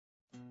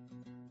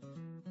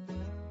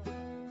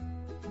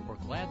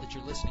glad that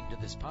you're listening to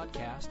this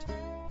podcast.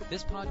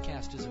 This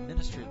podcast is a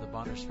ministry of the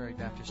Bonners Ferry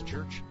Baptist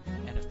Church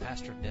and of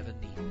Pastor Nevin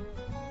Neal.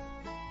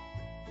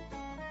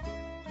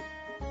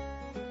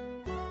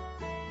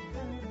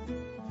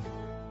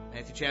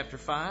 Matthew chapter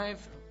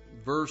 5,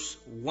 verse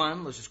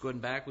 1. Let's just go ahead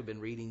and back. We've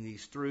been reading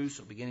these through,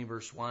 so beginning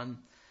verse 1.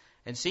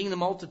 And seeing the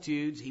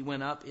multitudes, he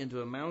went up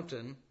into a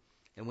mountain,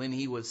 and when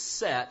he was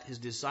set, his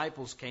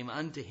disciples came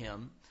unto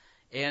him,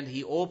 and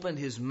he opened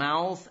his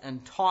mouth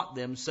and taught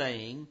them,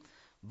 saying,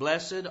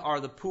 Blessed are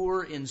the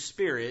poor in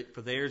spirit,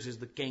 for theirs is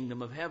the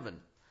kingdom of heaven.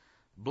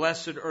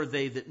 Blessed are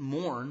they that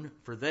mourn,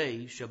 for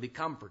they shall be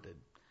comforted.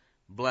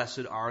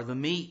 Blessed are the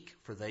meek,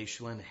 for they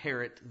shall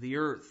inherit the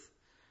earth.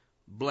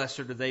 Blessed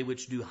are they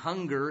which do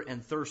hunger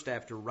and thirst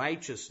after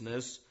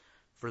righteousness,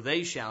 for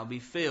they shall be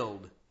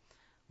filled.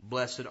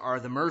 Blessed are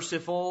the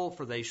merciful,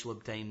 for they shall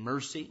obtain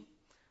mercy.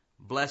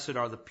 Blessed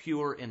are the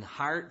pure in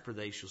heart, for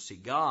they shall see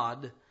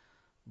God.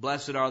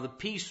 Blessed are the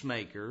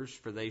peacemakers,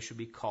 for they shall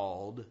be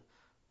called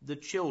the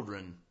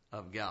children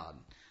of God.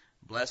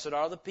 Blessed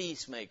are the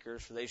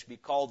peacemakers, for they shall be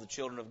called the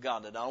children of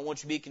God. And I don't want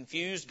you to be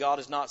confused. God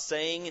is not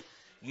saying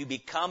you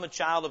become a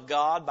child of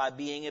God by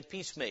being a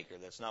peacemaker.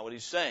 That's not what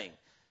He's saying.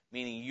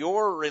 Meaning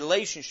your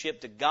relationship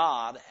to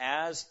God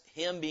as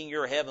Him being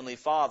your heavenly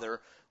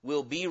Father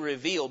will be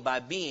revealed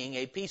by being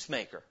a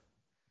peacemaker.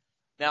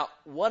 Now,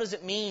 what does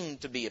it mean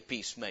to be a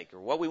peacemaker?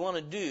 What we want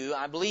to do,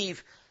 I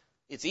believe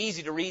it's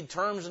easy to read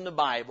terms in the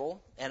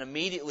Bible and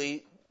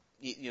immediately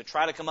you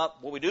try to come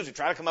up, what we do is we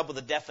try to come up with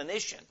a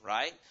definition,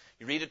 right?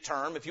 You read a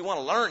term. If you want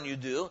to learn, you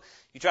do.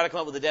 You try to come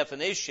up with a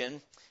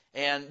definition.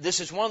 And this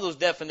is one of those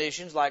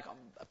definitions, like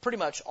pretty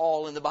much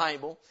all in the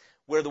Bible,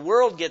 where the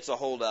world gets a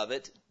hold of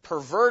it,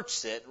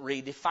 perverts it,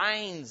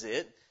 redefines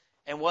it,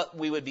 and what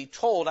we would be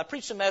told. I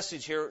preached a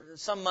message here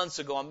some months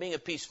ago on being a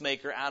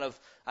peacemaker out of,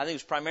 I think it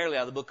was primarily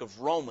out of the book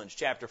of Romans,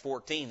 chapter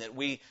 14, that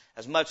we,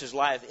 as much as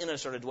life in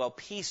us, are to dwell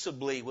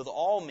peaceably with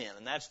all men,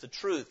 and that's the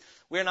truth.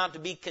 We are not to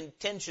be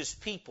contentious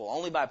people.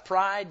 Only by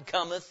pride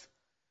cometh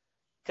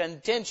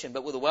contention,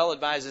 but with a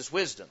well-advised is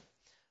wisdom.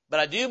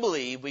 But I do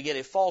believe we get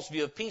a false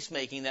view of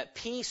peacemaking, that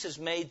peace is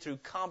made through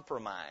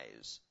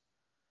compromise.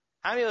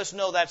 How many of us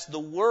know that's the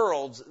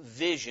world's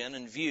vision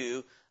and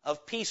view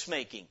of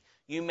peacemaking?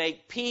 You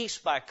make peace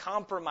by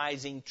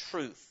compromising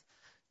truth.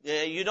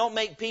 You don't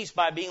make peace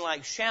by being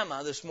like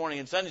Shammah this morning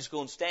in Sunday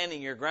school and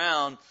standing your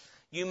ground.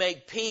 You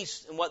make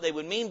peace, and what they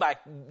would mean by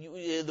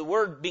the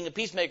word being a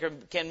peacemaker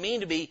can mean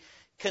to be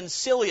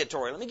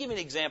conciliatory. Let me give you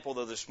an example,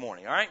 though, this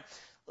morning, all right?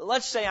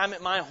 Let's say I'm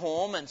at my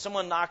home and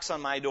someone knocks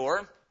on my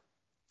door,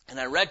 and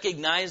I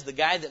recognize the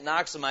guy that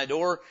knocks on my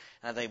door,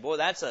 and I think, boy,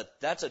 that's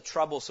a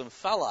troublesome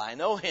fella. I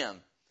know him.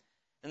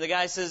 And the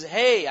guy says,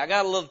 hey, I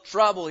got a little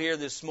trouble here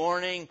this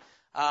morning.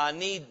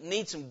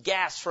 Need some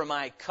gas for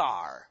my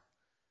car.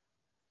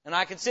 And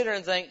I consider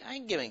and think, I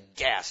ain't giving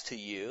gas to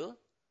you.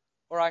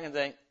 Or I can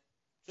think,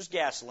 just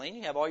gasoline. You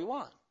can have all you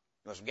want.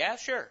 You want some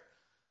gas? Sure. And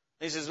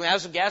he says, we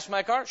have some gas for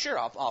my car? Sure,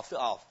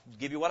 I'll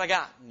give you what I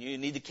got. You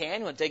need the can,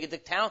 you want to take it to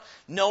town,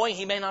 knowing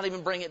he may not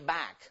even bring it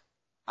back.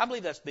 I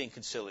believe that's being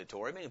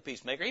conciliatory, being a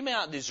peacemaker. He may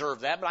not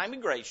deserve that, but I'm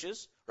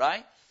gracious,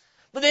 right?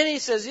 But then he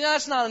says,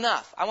 that's not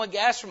enough. I want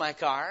gas for my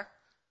car,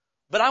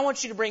 but I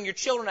want you to bring your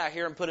children out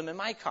here and put them in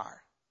my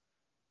car.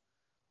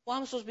 Well,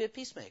 I'm supposed to be a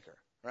peacemaker,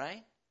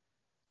 right?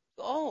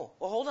 Oh,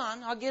 well, hold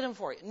on. I'll get them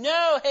for you.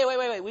 No, hey,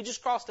 wait. We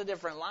just crossed a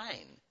different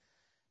line.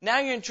 Now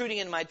you're intruding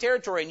into my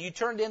territory, and you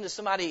turned into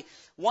somebody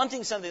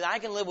wanting something that I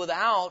can live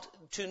without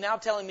to now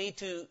telling me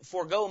to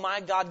forego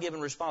my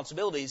God-given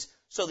responsibilities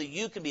so that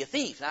you can be a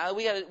thief. Now,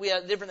 we have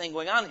a different thing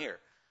going on here.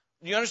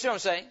 Do you understand what I'm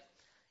saying?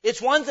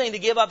 It's one thing to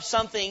give up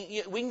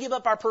something. We can give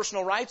up our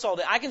personal rights all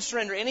day. I can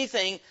surrender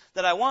anything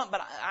that I want,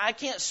 but I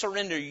can't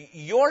surrender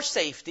your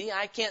safety.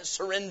 I can't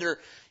surrender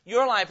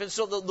your life. And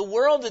so the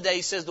world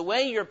today says the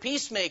way you're a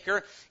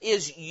peacemaker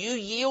is you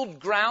yield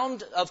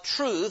ground of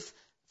truth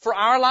for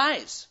our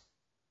lives.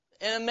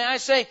 And may I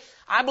say,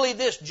 I believe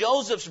this,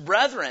 Joseph's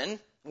brethren,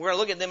 we're going to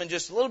look at them in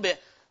just a little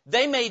bit,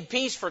 they made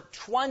peace for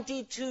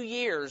 22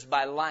 years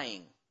by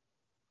lying.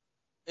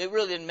 It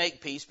really didn't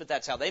make peace, but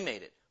that's how they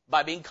made it,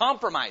 by being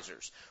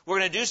compromisers. We're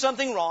going to do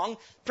something wrong,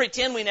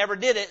 pretend we never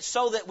did it,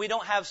 so that we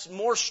don't have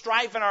more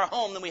strife in our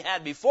home than we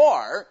had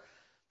before,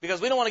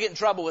 because we don't want to get in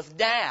trouble with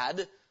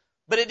Dad.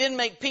 But it didn't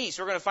make peace.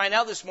 We're going to find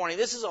out this morning,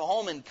 this is a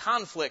home in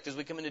conflict as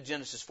we come into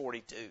Genesis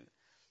 42.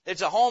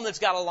 It's a home that's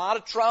got a lot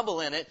of trouble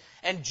in it,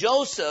 and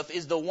Joseph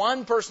is the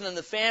one person in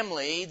the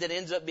family that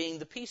ends up being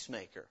the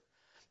peacemaker.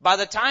 By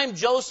the time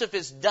Joseph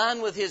is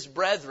done with his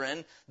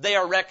brethren, they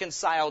are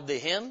reconciled to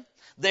him.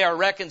 They are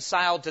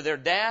reconciled to their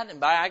dad, and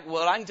by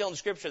what I can tell in the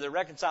Scripture, they're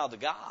reconciled to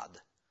God.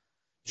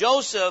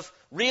 Joseph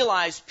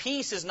realized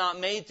peace is not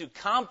made through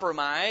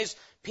compromise.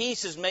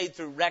 Peace is made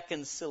through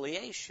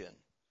reconciliation.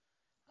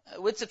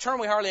 It's a term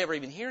we hardly ever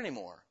even hear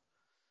anymore.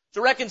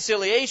 So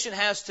reconciliation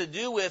has to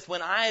do with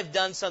when I have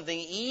done something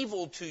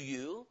evil to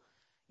you,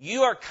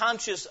 you are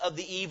conscious of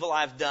the evil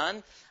I've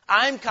done.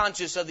 I'm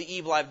conscious of the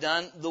evil I've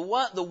done.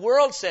 The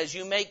world says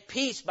you make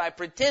peace by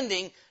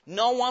pretending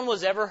no one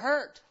was ever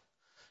hurt.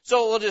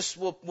 So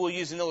we'll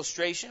use an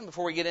illustration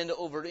before we get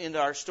into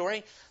our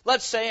story.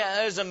 Let's say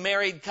there's a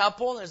married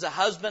couple, there's a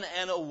husband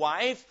and a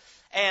wife,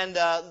 and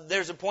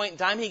there's a point in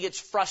time he gets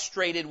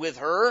frustrated with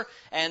her,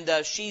 and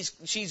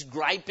she's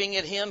griping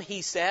at him,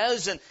 he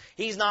says, and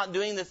he's not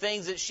doing the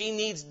things that she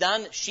needs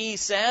done, she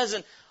says,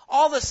 and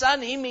all of a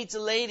sudden he meets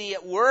a lady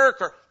at work,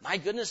 or my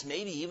goodness,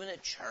 maybe even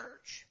at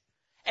church.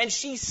 And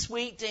she's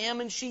sweet to him,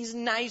 and she's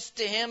nice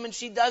to him, and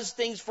she does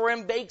things for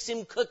him, bakes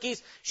him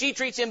cookies. She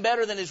treats him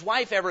better than his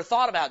wife ever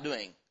thought about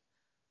doing.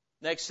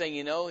 Next thing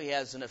you know, he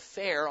has an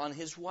affair on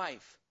his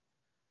wife.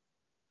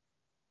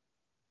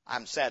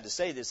 I'm sad to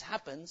say this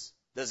happens,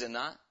 does it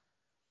not?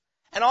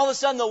 And all of a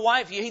sudden the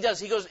wife, he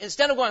goes,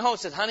 instead of going home,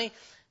 says, honey,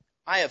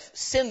 I have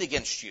sinned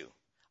against you.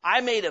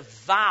 I made a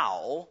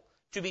vow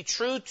to be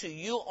true to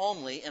you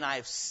only, and I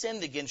have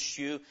sinned against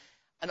you.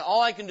 And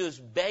all I can do is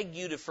beg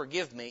you to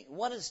forgive me.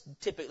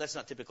 That's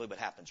not typically what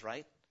happens,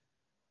 right?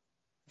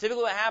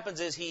 Typically what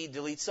happens is he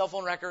deletes cell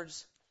phone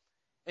records,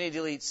 and he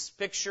deletes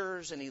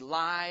pictures, and he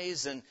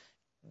lies, and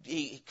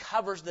he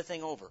covers the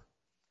thing over.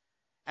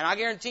 And I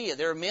guarantee you,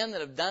 there are men that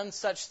have done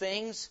such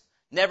things,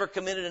 never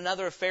committed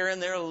another affair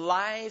in their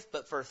life,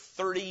 but for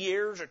 30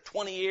 years or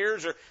 20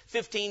 years or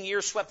 15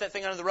 years swept that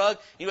thing under the rug.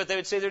 You know what they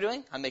would say they're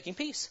doing? I'm making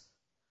peace.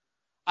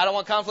 I don't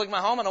want conflict in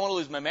my home. I don't want to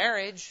lose my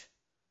marriage.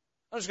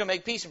 I'm just going to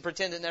make peace and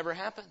pretend it never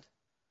happened.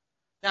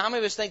 Now, how many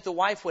of us think the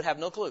wife would have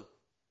no clue?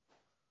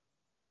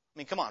 I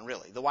mean, come on,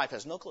 really. The wife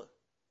has no clue.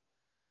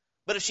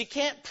 But if she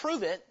can't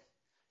prove it,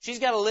 she's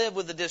got to live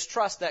with the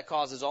distrust that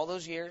causes all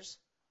those years.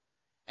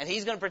 And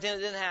he's going to pretend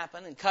it didn't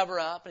happen and cover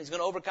up. And he's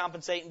going to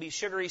overcompensate and be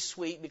sugary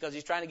sweet because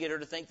he's trying to get her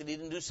to think that he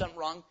didn't do something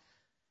wrong.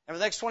 And for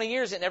the next 20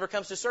 years, it never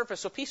comes to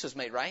surface. So peace was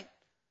made, right?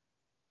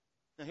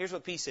 Now, here's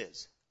what peace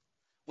is.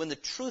 When the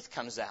truth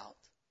comes out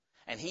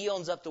and he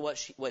owns up to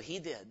what he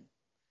did,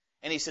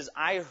 and he says,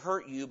 I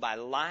hurt you by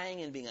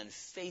lying and being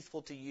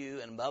unfaithful to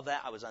you. And above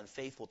that, I was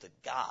unfaithful to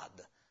God.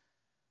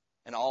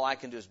 And all I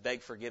can do is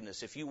beg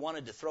forgiveness. If you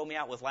wanted to throw me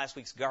out with last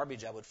week's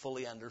garbage, I would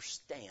fully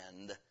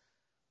understand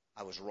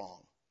I was wrong.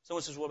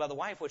 Someone says, what about the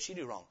wife? What'd she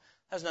do wrong?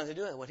 That has nothing to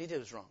do with it. What he did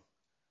was wrong.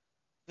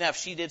 Now, if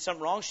she did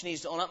something wrong, she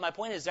needs to own up. My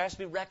point is there has to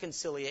be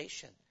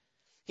reconciliation.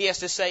 He has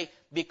to say,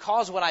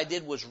 because what I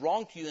did was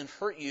wrong to you and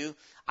hurt you,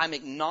 I'm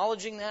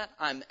acknowledging that.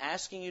 I'm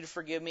asking you to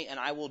forgive me, and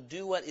I will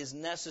do what is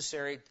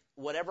necessary,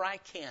 whatever I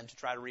can, to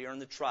try to re-earn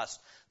the trust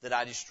that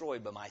I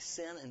destroyed by my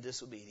sin and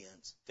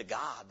disobedience to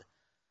God.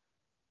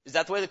 Is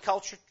that the way the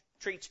culture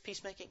treats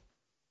peacemaking?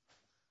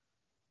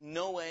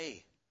 No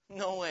way.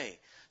 No way.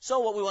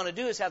 So what we want to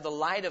do is have the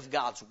light of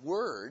God's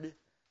Word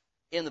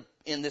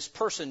in this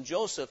person,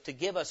 Joseph, to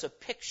give us a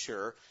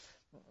picture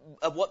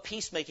of what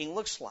peacemaking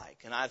looks like.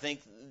 And I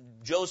think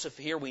Joseph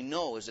here, we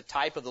know, is a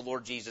type of the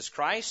Lord Jesus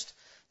Christ.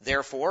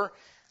 Therefore,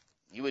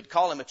 you would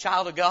call him a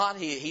child of God.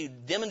 He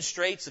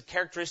demonstrates the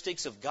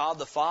characteristics of God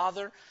the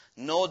Father,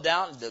 no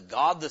doubt the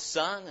God the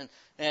Son,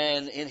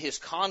 and in his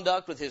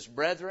conduct with his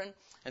brethren.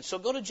 And so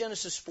go to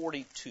Genesis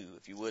 42,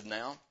 if you would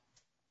now.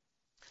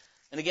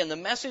 And again, the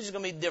message is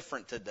going to be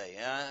different today.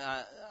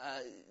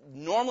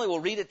 Normally we'll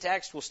read a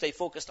text, we'll stay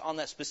focused on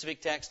that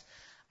specific text.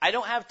 I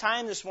don't have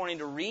time this morning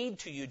to read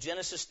to you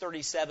Genesis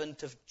 37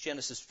 to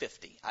Genesis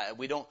 50.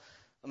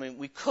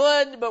 We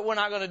could, but we're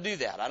not going to do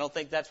that. I don't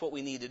think that's what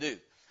we need to do.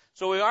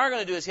 So what we are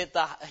going to do is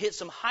hit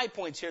some high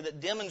points here that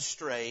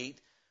demonstrate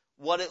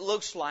what it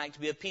looks like to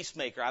be a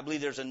peacemaker. I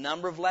believe there's a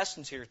number of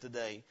lessons here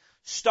today.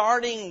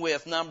 Starting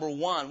with number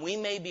one, we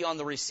may be on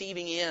the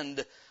receiving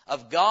end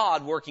of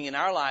God working in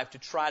our life to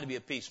try to be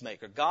a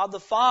peacemaker. God the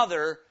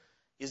Father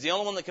is the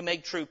only one that can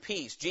make true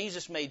peace.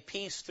 Jesus made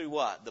peace through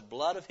what? The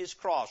blood of his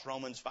cross,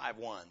 Romans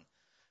 5:1.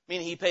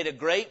 Meaning he paid a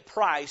great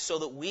price so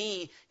that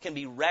we can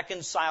be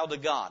reconciled to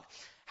God.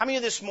 How many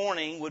of this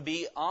morning would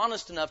be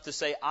honest enough to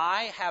say,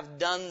 I have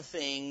done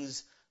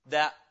things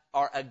that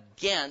are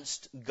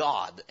against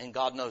God, and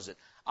God knows it.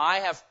 I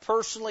have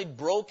personally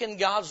broken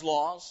God's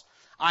laws.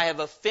 I have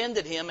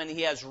offended him, and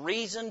he has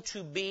reason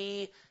to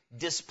be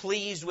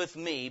displeased with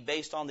me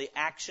based on the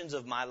actions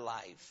of my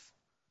life.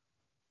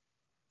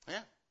 Yeah.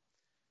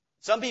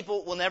 Some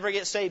people will never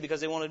get saved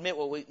because they won't admit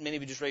what many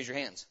of you just raise your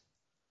hands.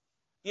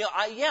 You know,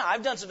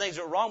 I've done some things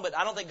that are wrong, but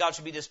I don't think God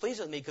should be displeased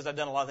with me because I've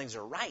done a lot of things that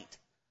are right.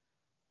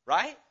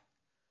 Right?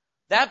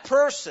 That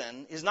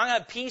person is not going to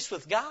have peace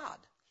with God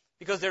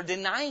because they're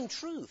denying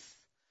truth.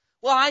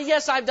 Well,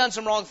 yes, I've done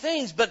some wrong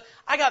things, but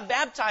I got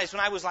baptized when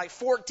I was like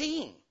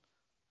 14.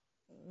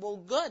 Well,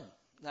 good.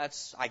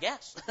 That's, I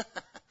guess.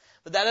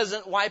 But that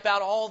doesn't wipe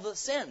out all the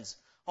sins.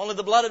 Only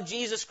the blood of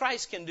Jesus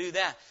Christ can do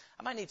that.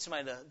 I might need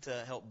somebody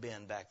to help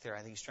Ben back there. I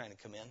think he's trying to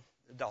come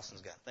in.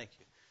 Dawson's got it. Thank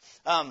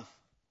you.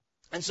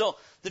 And so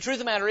the truth of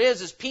the matter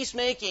is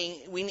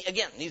peacemaking, we,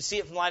 again, need to see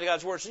it from the light of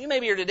God's Word. So you may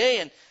be here today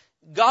and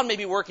God may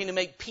be working to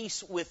make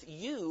peace with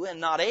you and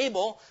not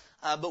able,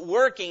 but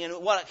working.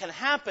 And what can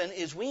happen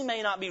is we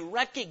may not be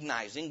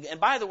recognizing. And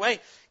by the way,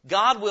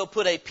 God will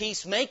put a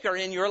peacemaker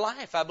in your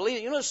life. I believe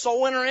it. You know what a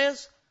soul winner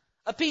is?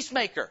 A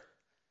peacemaker.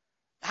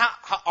 How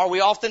are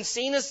we often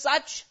seen as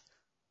such?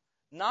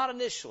 Not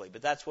initially,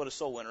 but that's what a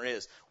soul winner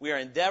is. We are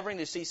endeavoring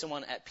to see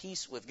someone at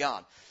peace with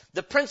God.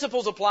 The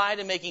principles applied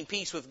in making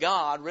peace with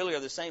God really are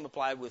the same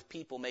applied with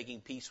people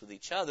making peace with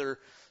each other.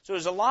 So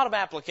there's a lot of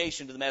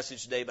application to the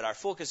message today, but our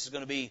focus is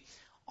going to be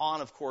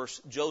on, of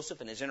course, Joseph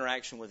and his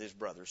interaction with his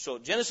brothers. So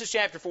Genesis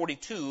chapter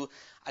 42,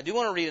 I do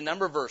want to read a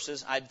number of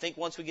verses. I think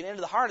once we get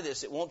into the heart of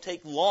this, it won't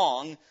take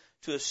long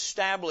to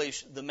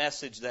establish the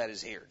message that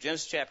is here.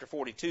 Genesis chapter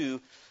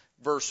 42,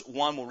 verse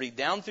 1, we'll read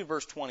down through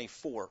verse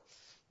 24.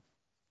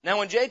 Now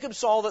when Jacob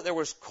saw that there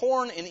was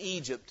corn in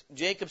Egypt,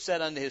 Jacob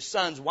said unto his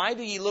sons, Why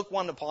do ye look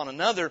one upon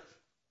another?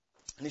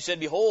 And he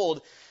said,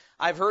 Behold,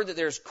 I've heard that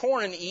there is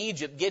corn in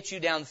Egypt. Get you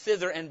down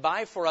thither, and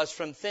buy for us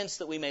from thence,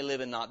 that we may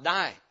live and not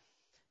die.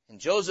 And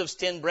Joseph's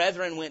 10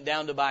 brethren went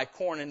down to buy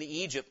corn in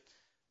Egypt.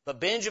 But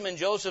Benjamin,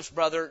 Joseph's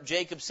brother,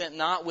 Jacob sent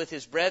not with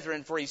his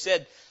brethren, for he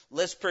said,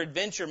 Lest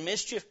peradventure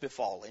mischief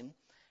befall him.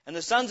 And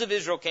the sons of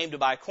Israel came to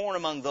buy corn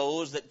among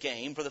those that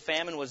came, for the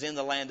famine was in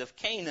the land of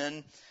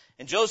Canaan.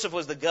 And Joseph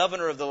was the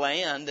governor of the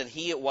land, and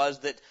he it was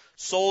that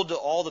sold to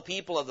all the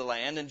people of the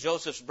land. And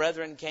Joseph's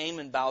brethren came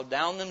and bowed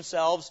down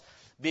themselves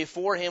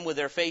before him with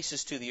their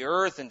faces to the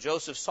earth. And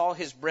Joseph saw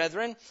his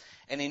brethren,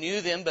 and he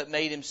knew them, but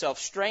made himself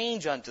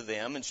strange unto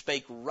them, and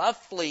spake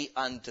roughly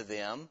unto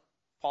them.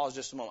 Pause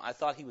just a moment. I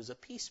thought he was a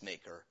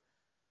peacemaker.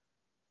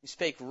 He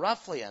spake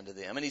roughly unto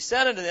them, and he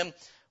said unto them,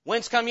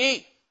 Whence come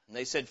ye? And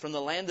they said, From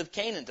the land of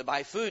Canaan, to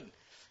buy food.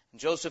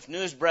 And Joseph knew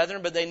his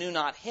brethren, but they knew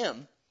not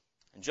him.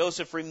 And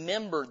Joseph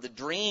remembered the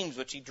dreams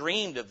which he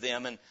dreamed of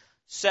them, and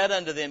said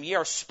unto them, Ye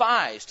are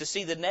spies to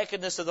see the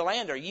nakedness of the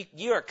land, or ye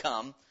are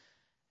come.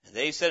 And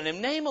they said unto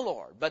him, Nay, my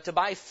Lord, but to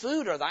buy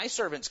food are thy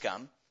servants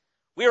come.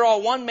 We are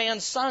all one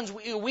man's sons.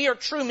 We are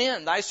true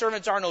men. Thy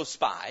servants are no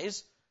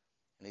spies.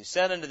 And he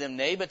said unto them,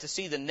 Nay, but to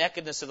see the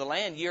nakedness of the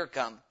land ye are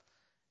come.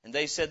 And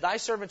they said, Thy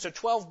servants are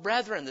 12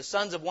 brethren, the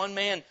sons of one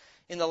man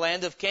in the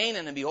land of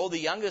Canaan. And behold, the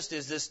youngest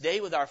is this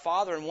day with our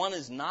father, and one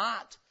is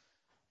not.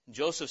 And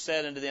Joseph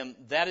said unto them,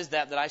 That is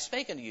that I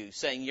spake unto you,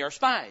 saying, Ye are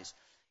spies.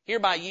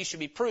 Hereby ye shall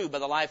be proved by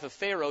the life of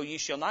Pharaoh. Ye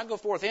shall not go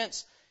forth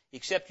hence,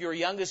 except your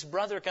youngest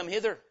brother come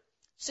hither.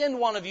 Send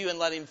one of you, and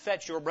let him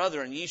fetch your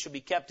brother, and ye shall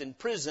be kept in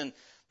prison,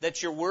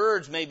 that your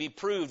words may be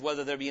proved,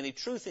 whether there be any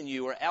truth in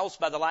you, or else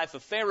by the life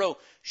of Pharaoh,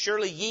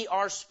 surely ye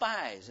are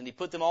spies. And he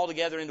put them all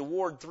together into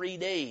ward 3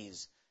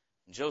 days.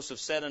 And Joseph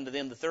said unto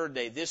them the third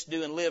day, This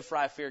do and live, for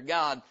I fear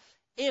God.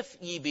 If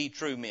ye be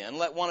true men,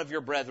 let one of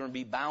your brethren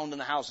be bound in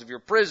the house of your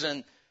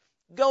prison.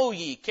 Go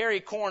ye, carry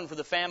corn for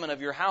the famine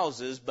of your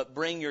houses, but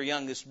bring your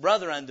youngest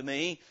brother unto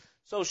me.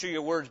 So shall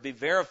your words be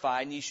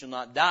verified, and ye shall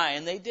not die.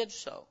 And they did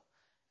so.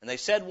 And they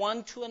said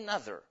one to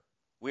another,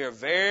 We are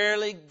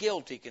verily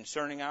guilty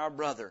concerning our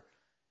brother,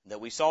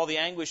 that we saw the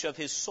anguish of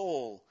his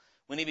soul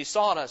when he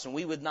besought us, and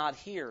we would not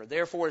hear.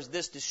 Therefore is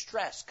this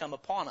distress come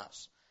upon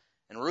us.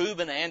 And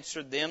Reuben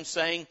answered them,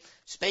 saying,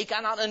 Spake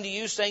I not unto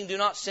you, saying, Do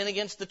not sin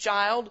against the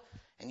child?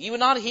 And ye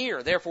would not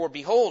hear. Therefore,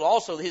 behold,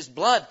 also his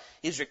blood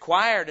is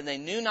required. And they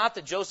knew not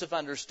that Joseph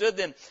understood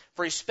them,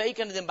 for he spake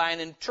unto them by an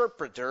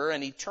interpreter.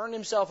 And he turned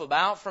himself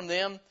about from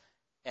them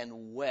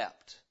and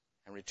wept,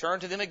 and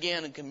returned to them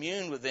again and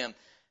communed with them,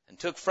 and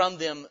took from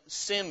them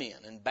Simeon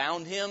and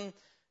bound him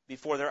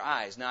before their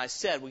eyes. Now I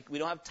said we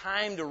don't have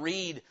time to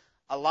read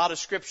a lot of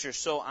scripture,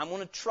 so I'm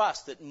going to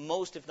trust that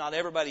most, if not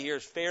everybody here,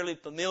 is fairly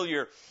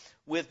familiar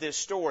with this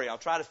story. I'll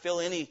try to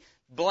fill any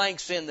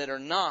blanks in that are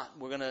not.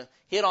 We're going to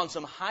hit on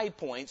some high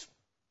points.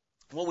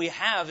 What we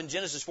have in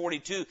Genesis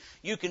 42,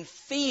 you can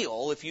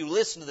feel, if you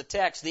listen to the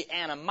text, the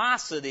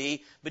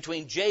animosity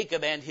between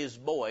Jacob and his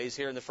boys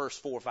here in the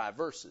first 4 or 5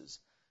 verses.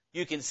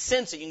 You can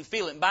sense it. You can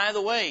feel it. And by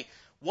the way,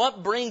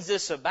 what brings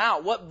this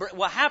about?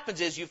 What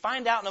happens is you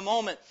find out in a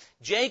moment,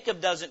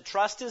 Jacob doesn't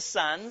trust his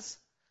sons.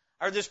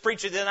 I heard this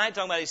preacher the other night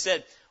talking about it. He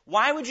said,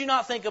 Why would you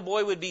not think a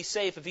boy would be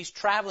safe if he's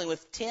traveling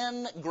with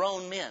 10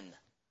 grown men?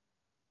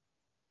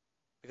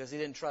 Because he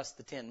didn't trust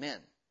the 10 men.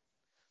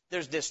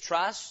 There's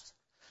distrust.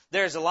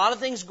 There's a lot of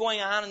things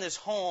going on in this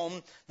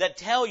home that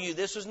tell you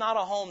this was not a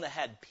home that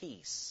had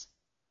peace.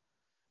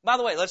 By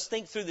the way, let's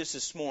think through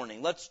this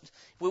morning. If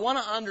we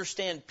want to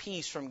understand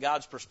peace from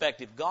God's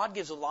perspective, God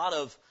gives a lot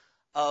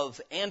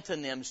of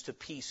antonyms to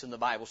peace in the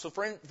Bible. So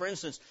for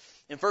instance,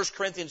 in 1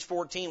 Corinthians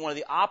 14, one of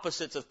the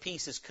opposites of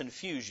peace is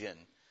confusion.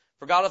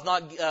 For God is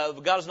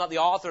not the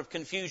author of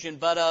confusion,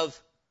 but of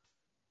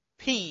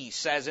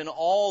peace, as in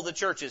all the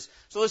churches.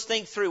 So let's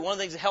think through. One of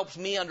the things that helps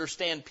me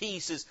understand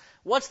peace is,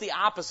 what's the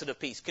opposite of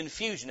peace?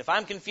 Confusion. If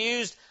I'm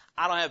confused,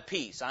 I don't have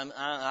peace. I don't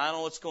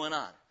know what's going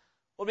on.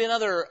 What would be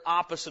another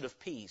opposite of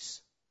peace?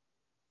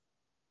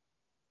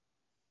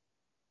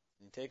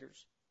 Any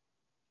takers?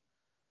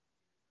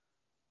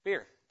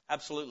 Fear.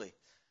 Absolutely.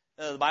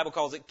 The Bible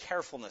calls it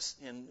carefulness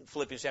in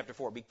Philippians chapter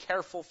 4. Be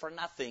careful for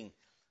nothing,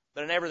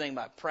 but in everything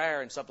by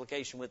prayer and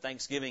supplication with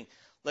thanksgiving,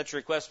 let your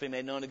requests be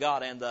made known to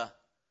God, and the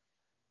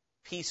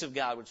peace of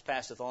God, which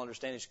passeth all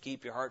understanding, shall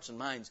keep your hearts and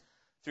minds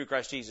through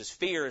Christ Jesus.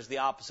 Fear is the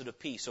opposite of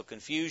peace. So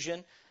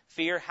confusion,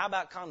 fear. How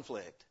about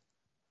conflict?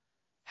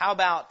 How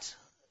about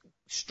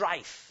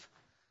strife?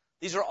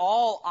 These are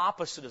all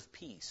opposite of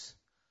peace.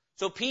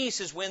 So peace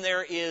is when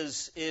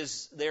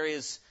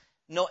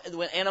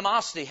when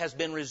animosity has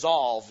been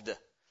resolved.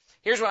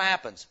 Here's what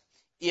happens.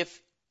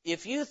 If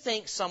you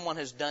think someone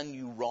has done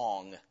you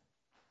wrong,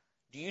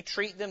 do you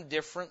treat them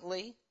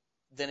differently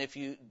than if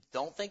you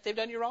don't think they've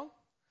done you wrong?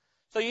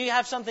 So you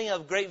have something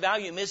of great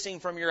value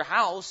missing from your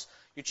house.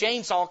 Your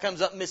chainsaw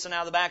comes up missing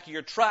out of the back of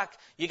your truck.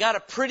 You got a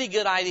pretty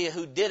good idea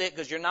who did it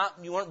because you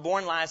weren't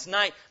born last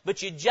night,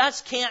 but you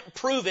just can't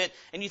prove it.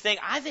 And you think,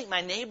 I think my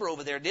neighbor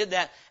over there did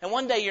that. And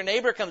one day your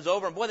neighbor comes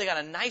over and boy, they got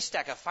a nice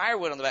stack of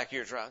firewood on the back of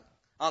your truck,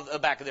 on the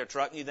back of their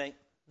truck. And you think,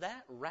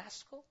 that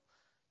rascal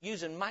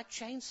using my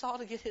chainsaw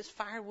to get his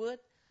firewood?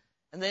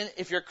 And then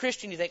if you're a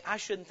Christian, you think, I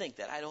shouldn't think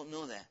that. I don't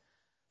know that.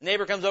 The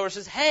neighbor comes over and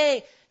says,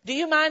 hey, do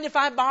you mind if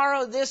I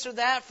borrow this or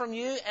that from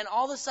you? And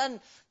all of a sudden,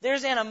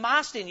 there's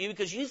animosity in you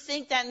because you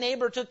think that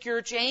neighbor took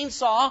your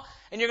chainsaw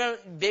and you're going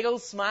to big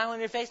old smile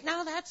on your face.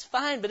 No, that's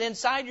fine. But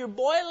inside you're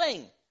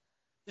boiling.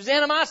 There's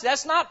animosity.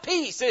 That's not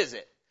peace, is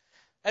it?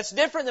 That's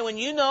different than when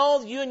you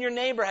know you and your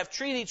neighbor have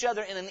treated each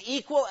other in an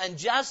equal and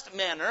just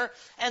manner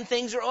and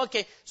things are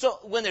okay. So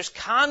when there's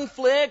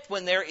conflict,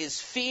 when there is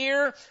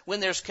fear, when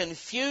there's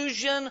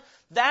confusion,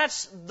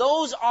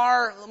 those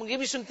are, I'm going to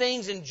give you some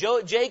things in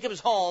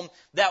Jacob's home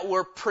that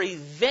were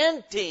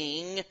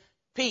preventing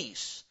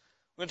peace.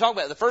 We're going to talk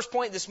about it. The first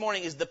point this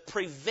morning is the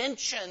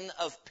prevention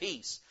of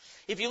peace.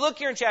 If you look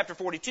here in chapter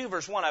 42,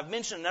 verse 1, I've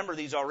mentioned a number of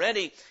these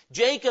already.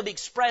 Jacob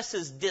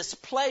expresses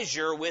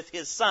displeasure with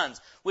his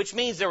sons, which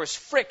means there was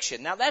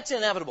friction. Now, that's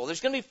inevitable.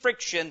 There's going to be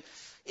friction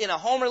in a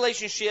home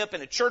relationship,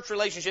 in a church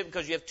relationship,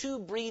 because you have two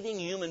breathing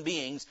human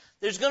beings.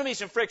 There's going to be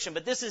some friction,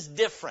 but this is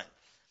different.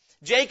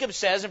 Jacob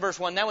says in verse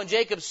 1, now when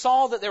Jacob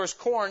saw that there was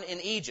corn in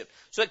Egypt.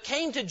 So it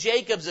came to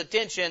Jacob's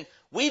attention,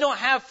 we don't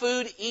have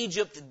food,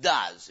 Egypt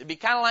does. It'd be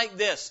kind of like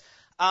this.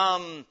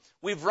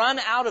 We've run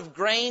out of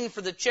grain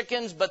for the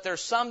chickens, but there's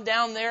some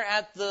down there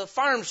at the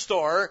farm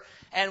store,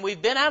 and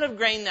we've been out of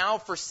grain now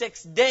for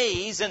 6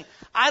 days, and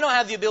I don't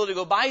have the ability to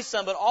go buy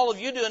some, but all of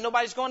you do, and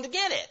nobody's going to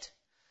get it.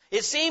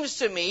 It seems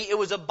to me it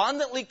was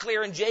abundantly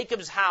clear in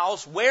Jacob's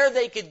house where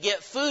they could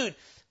get food.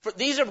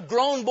 These are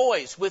grown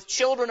boys with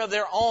children of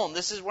their own.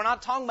 We're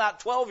not talking about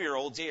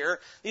 12-year-olds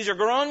here. These are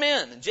grown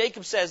men. And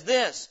Jacob says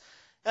this,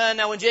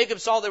 now when Jacob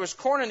saw there was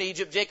corn in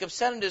Egypt, Jacob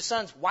said unto his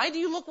sons, why do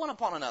you look one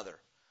upon another?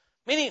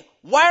 Meaning,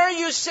 why are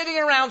you sitting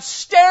around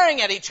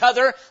staring at each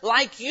other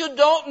like you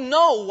don't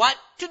know what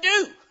to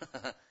do?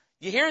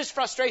 You hear his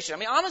frustration. I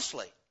mean,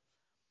 honestly.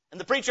 And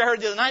the preacher I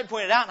heard the other night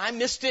pointed out, and I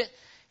missed it.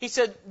 He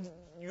said,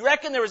 you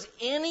reckon there was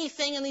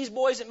anything in these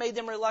boys that made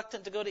them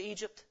reluctant to go to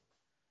Egypt?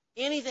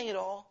 Anything at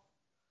all?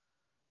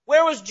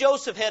 Where was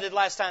Joseph headed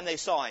last time they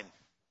saw him?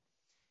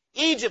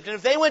 Egypt. And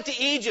if they went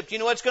to Egypt, you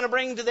know what's going to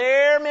bring to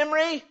their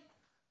memory?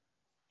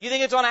 You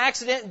think it's on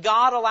accident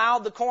God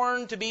allowed the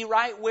corn to be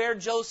right where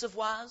Joseph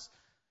was?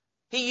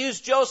 He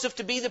used Joseph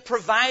to be the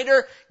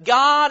provider.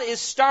 God is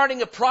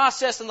starting a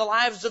process in the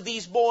lives of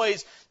these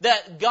boys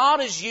that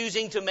God is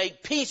using to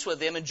make peace with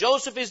them. And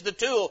Joseph is the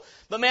tool.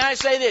 But may I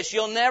say this,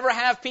 you'll never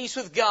have peace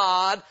with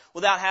God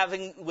without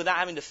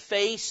having to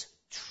face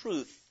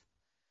truth.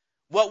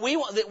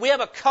 We have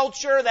a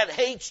culture that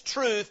hates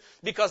truth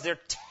because they're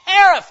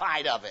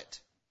terrified of it.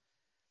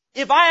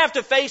 If I have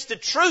to face the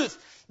truth,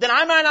 then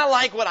I might not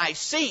like what I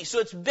see. So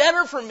it's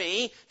better for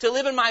me to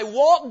live in my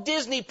Walt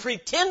Disney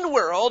pretend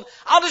world.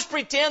 I'll just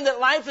pretend that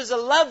life is a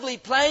lovely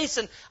place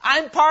and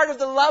I'm part of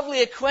the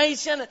lovely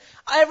equation.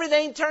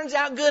 Everything turns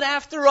out good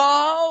after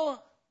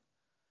all.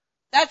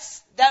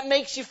 That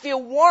makes you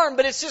feel warm,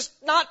 but it's just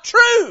not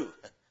true.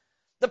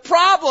 The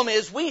problem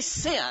is we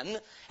sin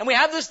and we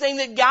have this thing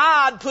that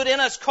God put in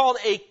us called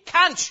a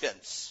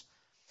conscience.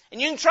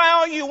 And you can try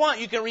all you want.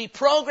 You can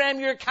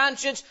reprogram your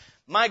conscience.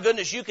 My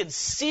goodness, you can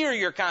sear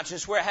your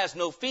conscience where it has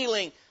no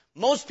feeling.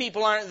 Most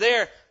people aren't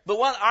there. But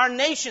what our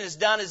nation has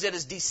done is it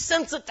has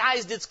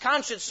desensitized its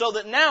conscience so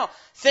that now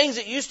things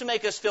that used to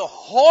make us feel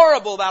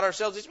horrible about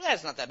ourselves, it's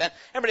not that bad.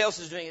 Everybody else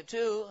is doing it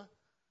too.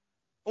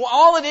 Well,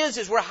 all it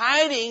is we're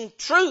hiding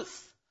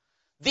truth.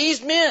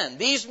 These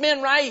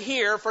men right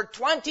here for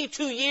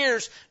 22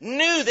 years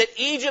knew that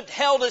Egypt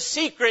held a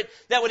secret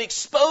that would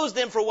expose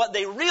them for what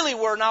they really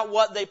were, not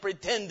what they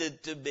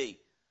pretended to be.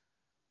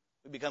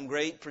 We become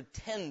great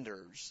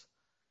pretenders.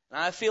 And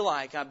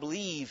I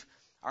believe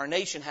our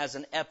nation has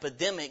an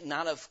epidemic,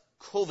 not of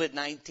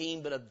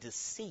COVID-19, but of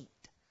deceit.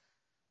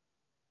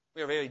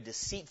 We are a very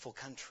deceitful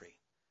country.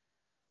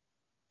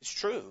 It's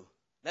true.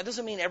 That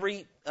doesn't mean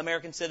every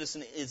American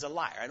citizen is a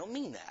liar. I don't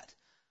mean that.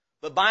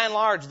 But by and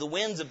large, the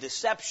winds of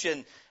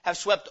deception have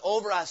swept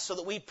over us so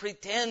that we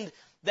pretend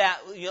that,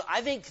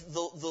 I think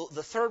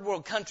the third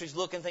world countries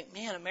look and think,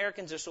 man,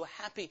 Americans are so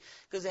happy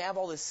because they have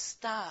all this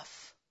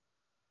stuff.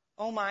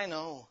 Oh my,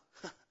 no.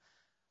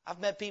 I've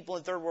met people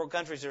in third world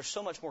countries that are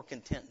so much more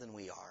content than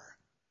we are.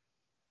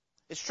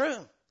 It's true.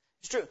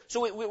 It's true.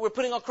 So we're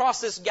putting across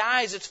this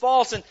guise, it's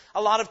false, and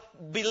a lot of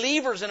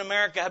believers in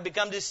America have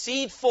become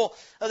deceitful.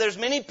 There's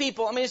many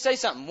people, let me just say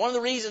something. One of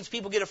the reasons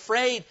people get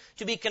afraid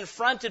to be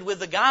confronted with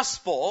the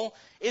gospel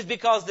is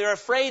because they're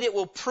afraid it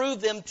will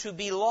prove them to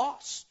be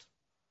lost.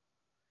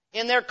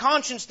 In their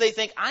conscience, they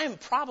think, I am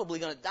probably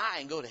going to die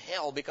and go to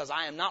hell because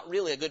I am not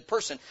really a good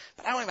person.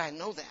 But I don't even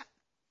know that.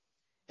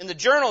 In the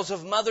journals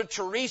of Mother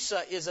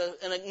Teresa is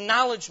an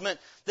acknowledgement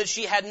that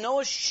she had no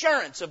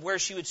assurance of where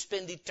she would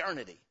spend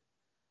eternity.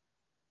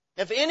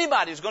 If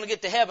anybody was going to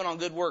get to heaven on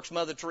good works,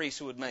 Mother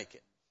Teresa would make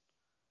it.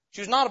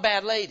 She was not a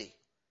bad lady.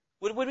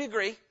 Would we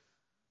agree?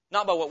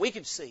 Not by what we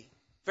could see.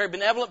 Very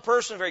benevolent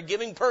person, very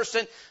giving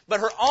person.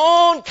 But her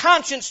own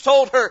conscience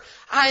told her,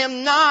 I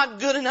am not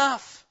good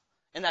enough.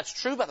 And that's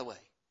true, by the way.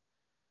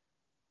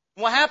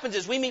 What happens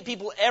is we meet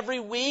people every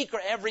week or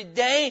every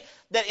day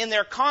that in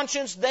their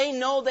conscience, they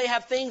know they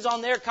have things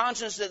on their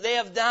conscience that they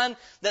have done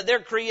that their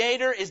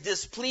Creator is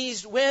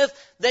displeased with.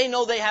 They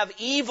know they have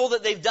evil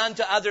that they've done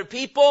to other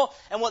people.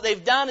 And what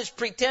they've done is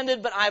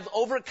pretended, but I've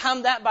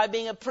overcome that by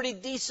being a pretty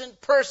decent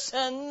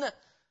person.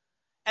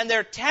 And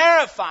they're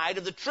terrified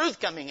of the truth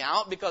coming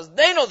out because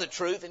they know the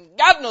truth and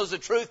God knows the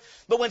truth.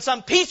 But when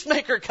some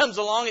peacemaker comes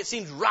along, it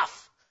seems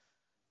rough.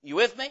 You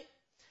with me?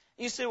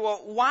 You say, well,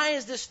 why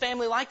is this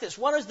family like this?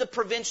 What is the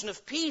prevention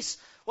of peace?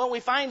 Well, we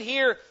find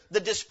here the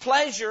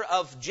displeasure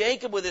of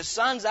Jacob with his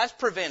sons. That's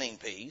preventing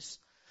peace.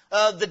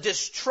 The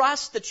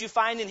distrust that you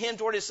find in him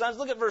toward his sons.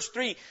 Look at verse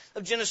 3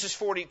 of Genesis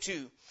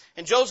 42.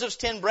 And Joseph's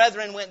 10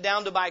 brethren went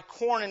down to buy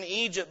corn in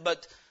Egypt,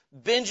 but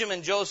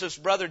Benjamin, Joseph's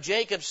brother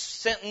Jacob,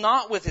 sent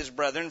not with his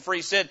brethren, for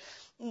he said,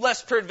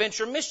 lest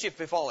peradventure mischief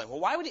befall him.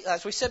 Well, why would he,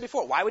 as we said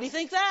before, why would he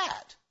think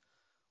that?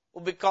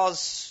 Well,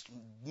 because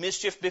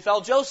mischief befell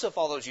Joseph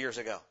all those years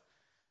ago.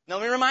 Now,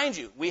 let me remind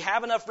you, we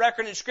have enough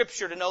record in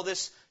Scripture to know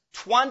this.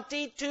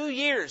 22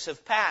 years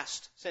have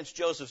passed since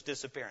Joseph's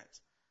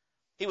disappearance.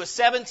 He was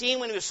 17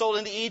 when he was sold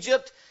into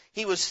Egypt.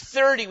 He was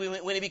 30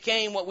 when he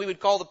became what we would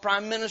call the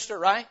prime minister,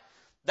 right?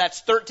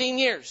 That's 13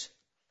 years.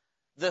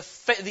 The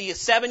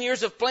 7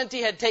 years of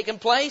plenty had taken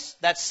place.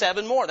 That's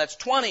 7 more. That's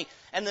 20.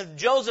 And then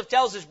Joseph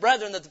tells his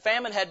brethren that the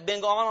famine had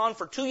been going on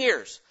for 2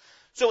 years.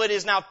 So it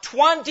is now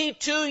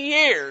 22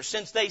 years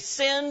since they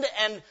sinned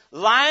and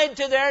lied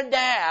to their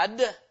dad.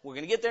 We're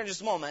going to get there in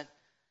just a moment.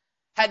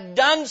 Had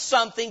done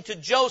something to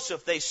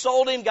Joseph. They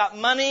sold him, got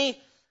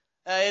money.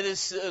 It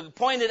is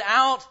pointed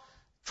out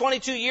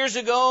 22 years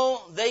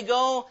ago, they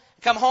go,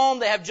 come home,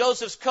 they have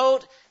Joseph's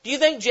coat. Do you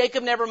think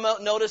Jacob never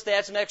noticed they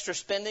had some extra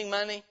spending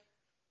money?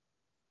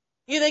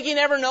 You think he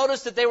never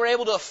noticed that they were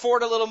able to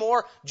afford a little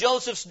more?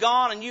 Joseph's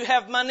gone and you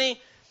have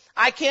money.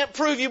 I can't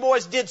prove you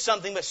boys did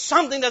something, but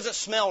something doesn't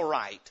smell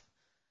right.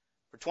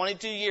 For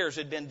 22 years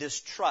had been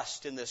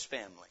distrust in this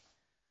family.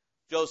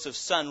 Joseph's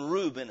son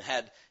Reuben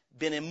had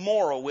been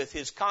immoral with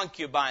his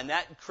concubine.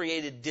 That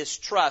created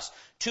distrust.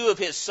 2 of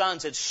his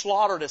sons had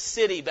slaughtered a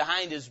city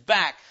behind his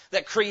back.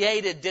 That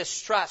created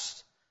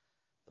distrust.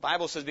 The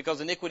Bible says,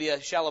 because iniquity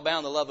shall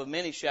abound, the love of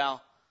many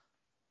shall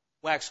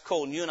wax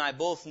cold. And you and I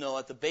both know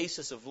at the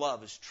basis of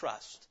love is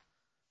trust.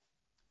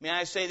 May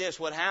I say this?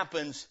 What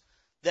happens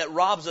that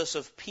robs us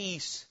of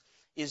peace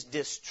is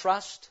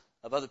distrust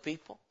of other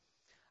people.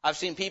 I've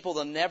seen people,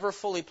 they'll never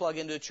fully plug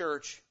into a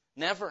church.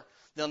 Never.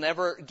 They'll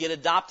never get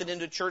adopted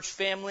into a church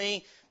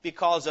family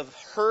because of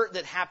hurt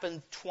that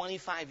happened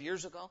 25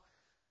 years ago.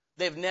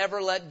 They've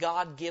never let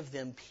God give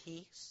them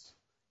peace.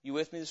 You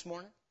with me this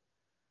morning?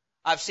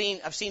 I've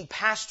seen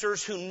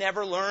pastors who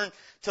never learn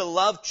to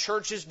love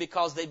churches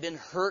because they've been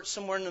hurt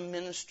somewhere in the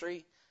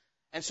ministry.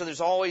 And so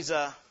there's always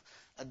a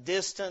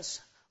distance.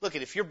 Look,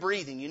 if you're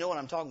breathing, you know what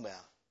I'm talking about.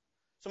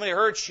 Somebody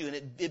hurts you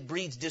and it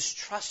breeds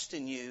distrust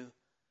in you.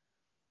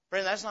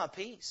 Friend, that's not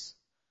peace.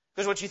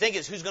 Because what you think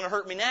is, who's going to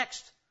hurt me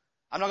next?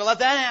 I'm not going to let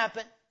that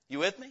happen. You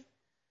with me?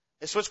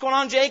 That's what's going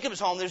on in Jacob's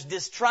home. There's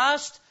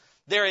distrust.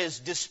 There is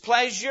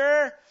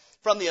displeasure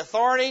from the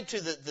authority to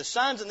the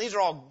sons. And these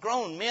are all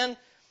grown men.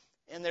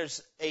 And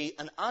there's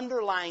an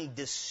underlying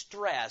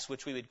distress,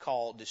 which we would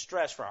call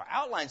distress for our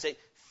outlines,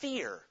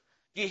 fear.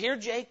 Do you hear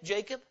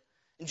Jacob?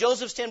 And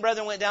Joseph's 10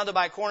 brethren went down to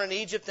buy corn in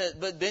Egypt,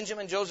 but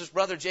Benjamin, Joseph's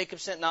brother, Jacob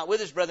sent not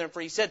with his brethren,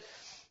 for he said,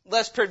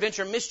 lest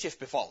peradventure mischief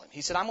befall him. He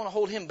said, I'm going to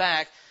hold him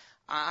back.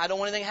 I don't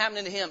want anything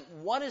happening to him.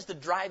 What is the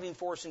driving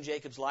force in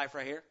Jacob's life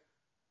right here?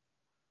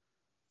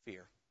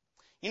 Fear.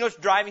 You know what's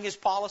driving his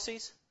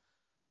policies?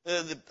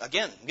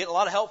 Again, I'm getting a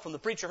lot of help from the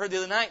preacher I heard the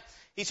other night.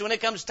 He said when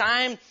it comes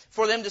time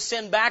for them to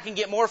send back and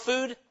get more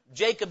food,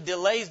 Jacob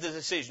delays the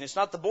decision. It's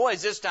not the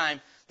boys this time.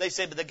 They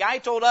say, but the guy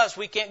told us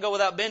we can't go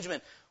without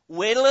Benjamin.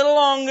 Wait a little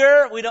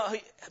longer.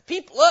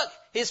 People, look,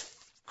 his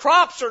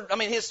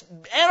his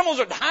animals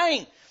are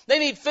dying. They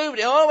need food.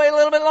 Oh, wait a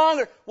little bit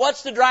longer.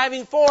 What's the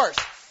driving force?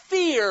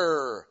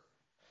 Fear.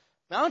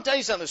 Now, I want to tell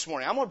you something this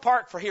morning. I'm going to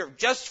park for here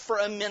just for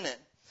a minute.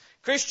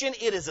 Christian,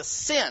 it is a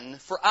sin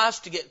for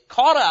us to get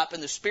caught up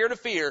in the spirit of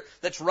fear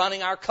that's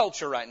running our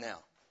culture right now.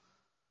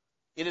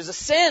 It is a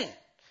sin.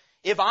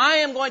 If I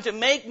am going to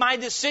make my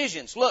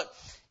decisions, look,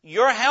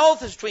 your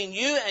health is between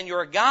you and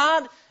your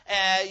God.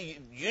 I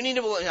need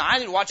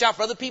to watch out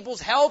for other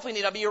people's health. We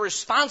need to be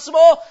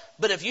responsible.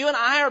 But if you and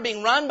I are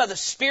being run by the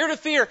spirit of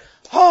fear,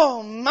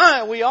 oh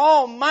my, we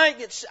all might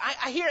get...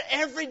 I hear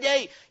every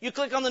day, you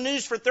click on the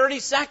news for 30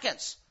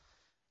 seconds.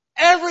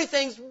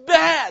 Everything's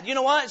bad. You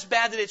know what? It's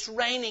bad that it's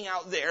raining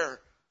out there.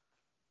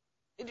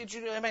 Did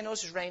you anybody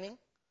notice it's raining?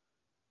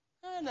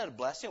 Not a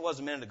blessing. It was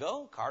a minute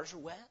ago. Cars are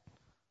wet.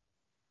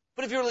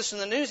 But if you're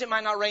listening to the news, it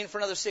might not rain for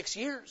another 6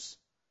 years.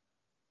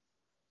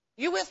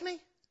 You with me?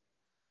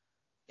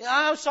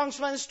 I was talking to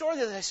somebody in the store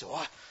the other day. They said,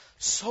 "Oh,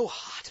 so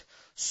hot,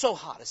 so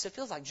hot." I said, "It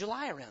feels like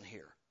July around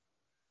here."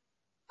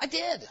 I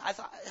did. I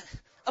thought,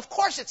 of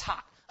course it's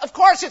hot. Of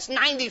course it's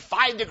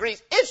 95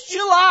 degrees. It's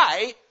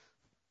July.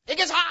 It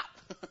gets hot.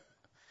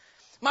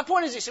 My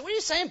point is, he said, "What are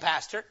you saying,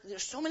 Pastor?"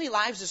 There's so many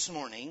lives this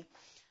morning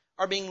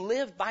are being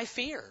lived by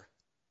fear.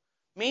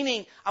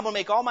 Meaning, I'm going to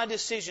make all my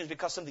decisions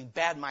because something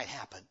bad might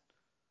happen.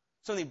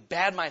 Something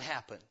bad might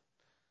happen.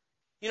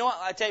 You know what?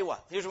 I tell you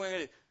what. Here's what we're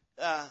going to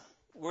do.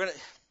 We're going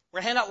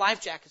to hand out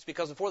life jackets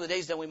because before the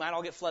day's done, we might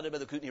all get flooded by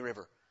the Kootenai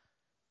River.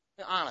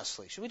 Now,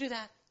 honestly, should we do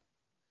that?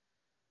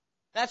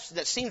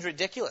 That seems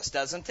ridiculous,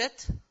 doesn't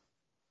it?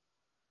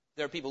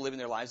 There are people living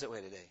their lives that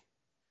way today.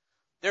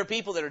 There are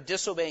people that are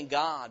disobeying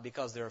God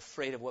because they're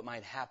afraid of what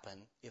might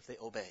happen if they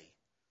obey.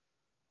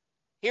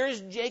 Here's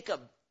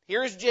Jacob.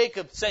 Here's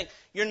Jacob saying,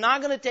 "You're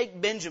not going to take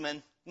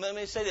Benjamin." Let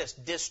me say this.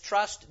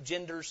 Distrust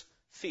genders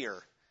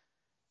fear.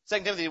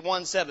 2 Timothy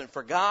 1:7,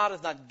 "For God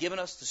hath not given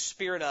us the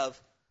spirit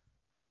of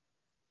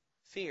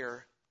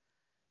fear,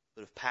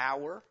 but of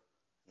power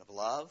and of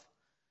love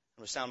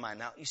and of sound mind."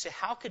 Now, you say,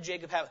 how could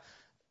Jacob have...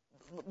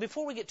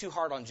 Before we get too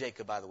hard on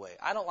Jacob, by the way,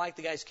 I don't like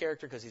the guy's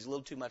character because he's a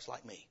little too much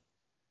like me.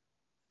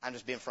 I'm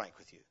just being frank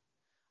with you.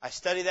 I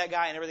study that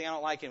guy and everything I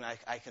don't like him,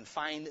 I can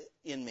find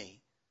in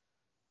me.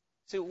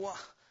 So, well,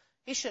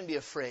 he shouldn't be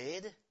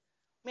afraid.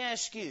 Let me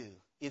ask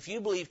you, if you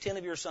believe 10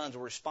 of your sons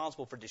were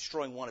responsible for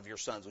destroying one of your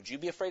sons, would you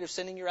be afraid of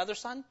sending your other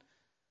son?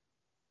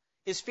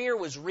 His fear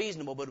was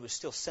reasonable, but it was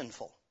still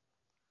sinful.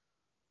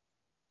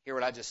 Hear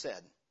what I just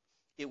said.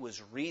 It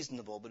was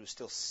reasonable, but it was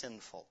still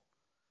sinful.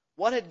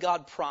 What had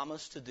God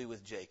promised to do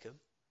with Jacob?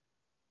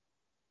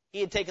 He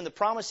had taken the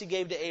promise he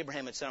gave to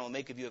Abraham and said, "I will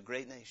make of you a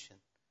great nation."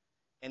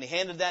 And he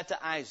handed that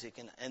to Isaac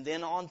and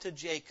then on to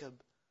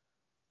Jacob.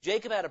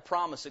 Jacob had a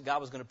promise that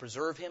God was going to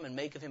preserve him and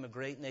make of him a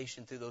great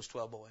nation through those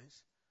 12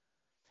 boys.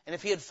 And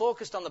if he had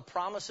focused on the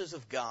promises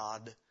of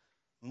God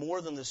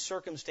more than the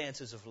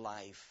circumstances of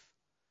life,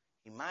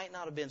 he might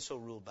not have been so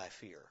ruled by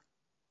fear.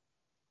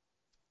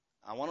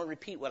 I want to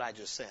repeat what I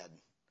just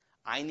said.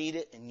 I need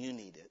it and you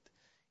need it.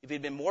 If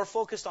he'd been more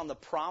focused on the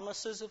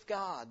promises of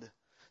God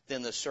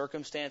than the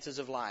circumstances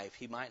of life,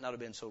 he might not have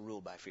been so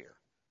ruled by fear.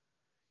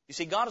 You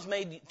see, God has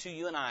made to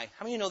you and I,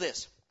 how many of you know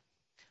this?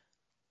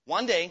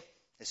 One day,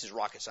 this is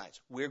rocket science,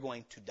 we're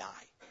going to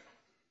die.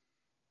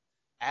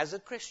 As a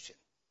Christian,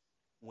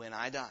 when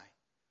I die,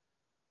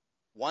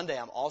 one day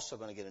I'm also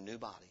going to get a new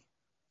body.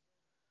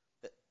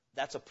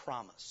 That's a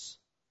promise.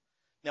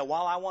 Now,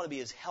 while I want to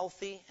be as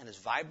healthy and as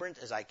vibrant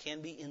as I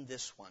can be in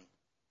this one,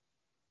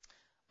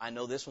 I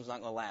know this one's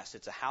not going to last.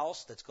 It's a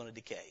house that's going to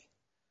decay.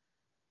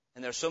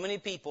 And there are so many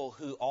people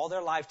who all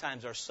their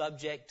lifetimes are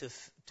subject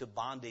to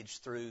bondage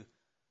through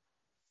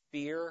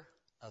fear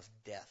of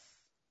death.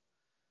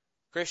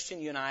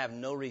 Christian, you and I have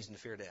no reason to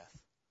fear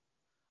death.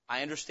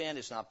 I understand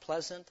it's not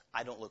pleasant.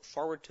 I don't look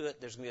forward to it.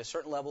 There's going to be a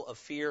certain level of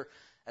fear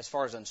as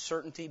far as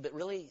uncertainty, but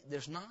really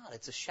there's not.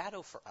 It's a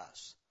shadow for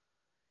us.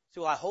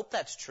 So I hope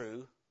that's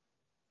true.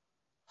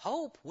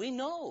 Hope, we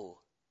know.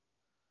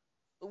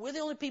 But we're the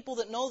only people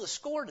that know the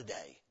score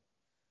today.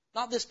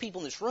 Not this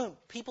people in this room,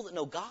 people that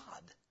know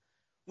God.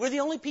 We're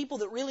the only people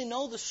that really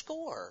know the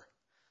score.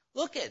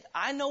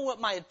 I know what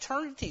my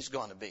eternity's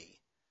going to be.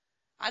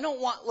 I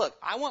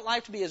want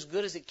life to be as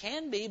good as it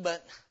can be,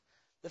 but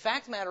the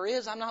fact of the matter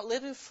is I'm not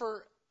living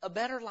for a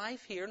better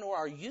life here, nor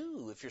are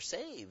you if you're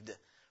saved.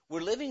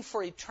 We're living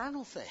for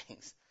eternal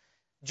things.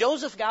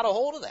 Joseph got a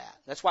hold of that.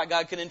 That's why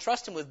God could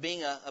entrust him with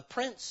being a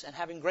prince and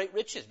having great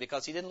riches,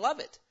 because he didn't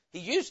love it. He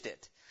used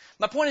it.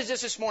 My point is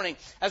this morning,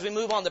 as we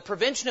move on, the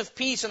prevention of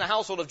peace in the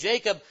household of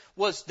Jacob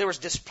there was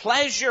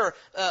displeasure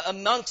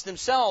amongst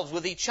themselves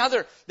with each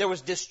other. There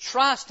was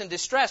distrust and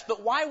distress.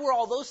 But why were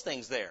all those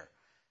things there?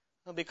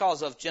 Well,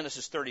 because of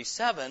Genesis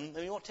 37.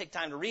 We won't take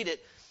time to read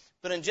it.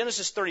 But in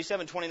Genesis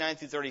 37, 29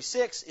 through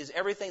 36 is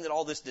everything that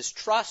all this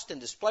distrust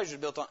and displeasure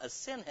is built on. A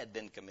sin had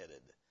been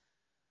committed.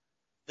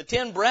 The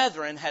 10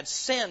 brethren had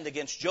sinned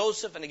against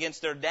Joseph and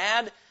against their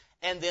dad,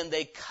 and then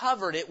they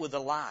covered it with a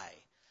lie.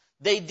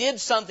 They did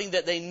something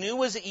that they knew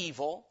was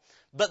evil,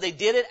 but they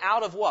did it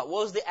out of what?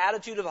 What was the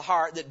attitude of the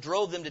heart that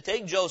drove them to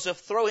take Joseph,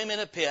 throw him in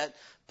a pit,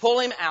 pull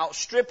him out,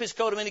 strip his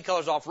coat of many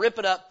colors off, rip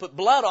it up, put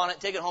blood on it,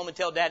 take it home and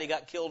tell Dad he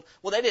got killed?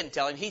 Well, they didn't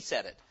tell him. He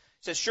said it.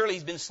 He said, "Surely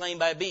he's been slain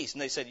by a beast."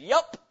 And they said,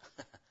 "Yup."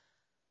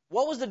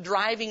 What was the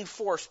driving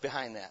force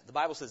behind that? The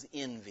Bible says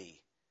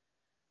envy.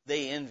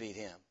 They envied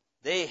him.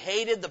 They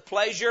hated the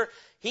pleasure.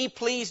 He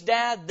pleased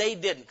Dad. They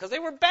didn't, because they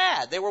were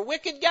bad. They were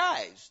wicked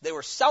guys. They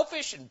were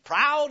selfish and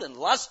proud and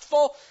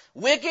lustful,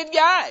 wicked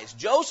guys.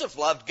 Joseph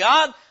loved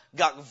God,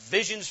 got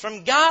visions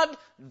from God,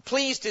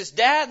 pleased his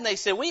dad, and they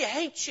said, "We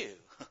hate you."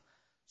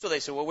 So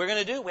they said, "What we're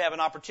going to do, we have an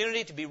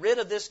opportunity to be rid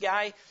of this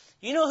guy."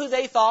 You know who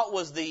they thought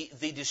was the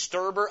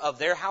disturber of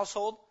their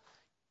household?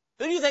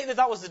 Who do you think they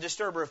thought was the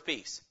disturber of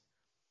peace?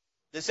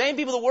 The same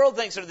people the world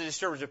thinks are the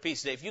disturbers of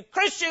peace today. If you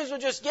Christians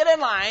would just get in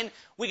line,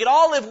 we could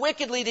all live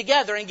wickedly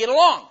together and get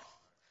along.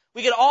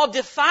 We could all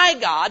defy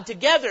God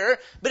together,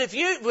 but if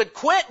you would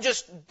quit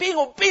just being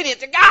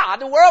obedient to God,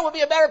 the world would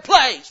be a better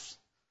place.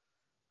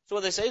 So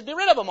what they say is be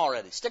rid of them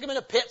already. Stick them in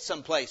a pit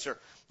someplace or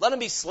let them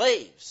be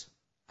slaves.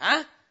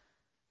 Huh?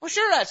 Well,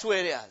 sure, that's the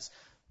way it is.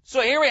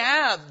 So here we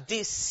have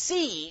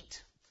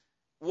deceit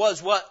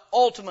was what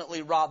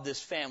ultimately robbed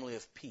this family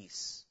of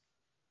peace.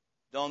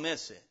 Don't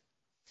miss it.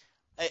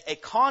 A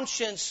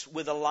conscience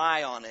with a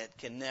lie on it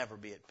can never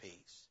be at peace.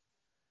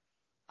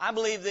 I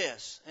believe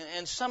this,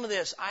 and some of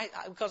this,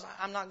 because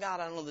I'm not God,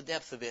 I don't know the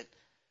depth of it,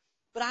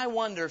 but I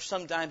wonder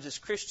sometimes as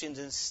Christians,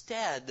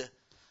 instead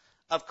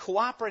of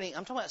cooperating,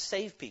 I'm talking about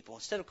saved people,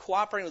 instead of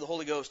cooperating with the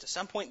Holy Ghost, at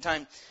some point in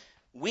time,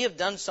 we have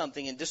done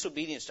something in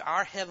disobedience to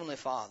our Heavenly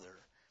Father,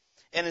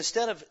 and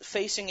instead of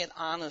facing it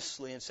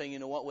honestly and saying, you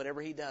know what,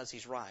 whatever He does,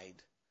 He's right,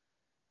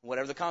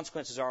 whatever the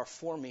consequences are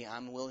for me,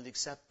 I'm willing to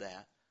accept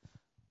that,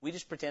 we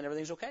just pretend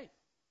everything's okay.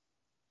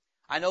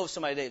 I know of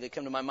somebody today that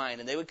come to my mind,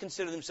 and they would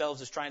consider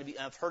themselves as trying to be,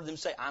 I've heard them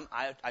say,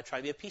 I try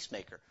to be a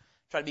peacemaker,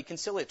 try to be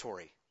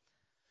conciliatory.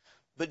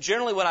 But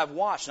generally what I've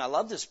watched, and I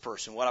love this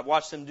person, what I've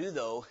watched them do,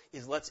 though,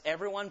 is lets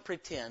everyone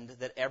pretend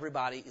that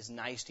everybody is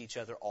nice to each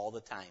other all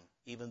the time,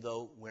 even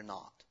though we're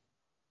not.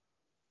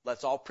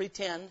 Let's all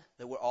pretend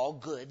that we're all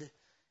good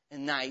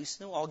and nice,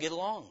 and we'll all get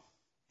along.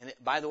 And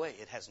by the way,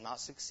 it has not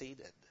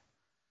succeeded.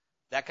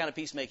 That kind of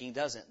peacemaking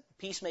doesn't.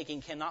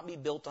 Peacemaking cannot be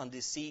built on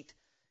deceit.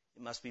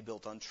 It must be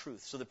built on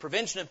truth. So the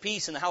prevention of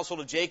peace in the household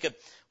of Jacob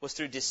was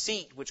through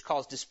deceit, which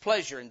caused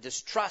displeasure and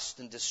distrust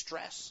and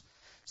distress.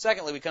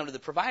 Secondly, we come to the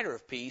provider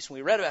of peace, and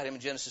we read about him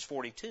in Genesis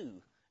 42,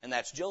 and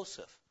that's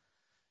Joseph.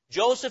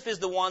 Joseph is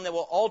the one that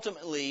will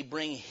ultimately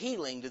bring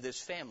healing to this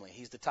family.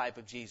 He's the type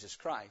of Jesus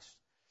Christ.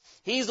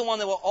 He's the one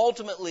that will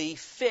ultimately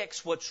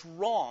fix what's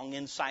wrong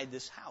inside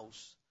this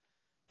house.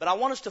 But I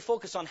want us to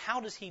focus on how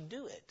does he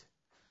do it?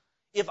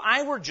 If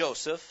I were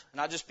Joseph,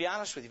 and I'll just be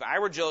honest with you, if I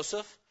were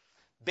Joseph,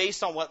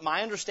 based on what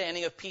my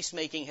understanding of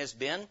peacemaking has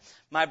been,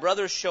 my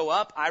brothers show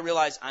up, I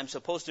realize I'm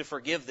supposed to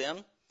forgive them.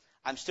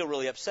 I'm still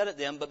really upset at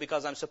them, but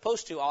because I'm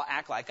supposed to, I'll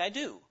act like I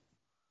do.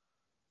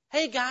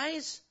 Hey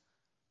guys,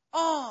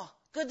 oh,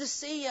 good to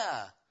see ya.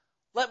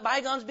 Let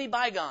bygones be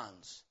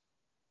bygones.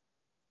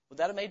 Would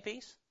that have made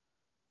peace?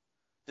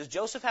 Does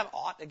Joseph have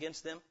aught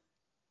against them?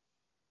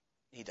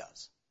 He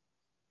does.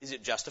 Is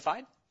it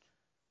justified?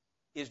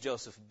 Is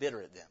Joseph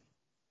bitter at them?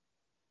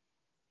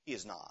 He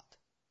is not.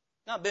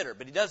 Not bitter,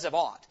 but he does have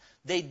aught.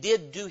 They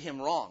did do him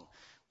wrong.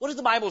 What does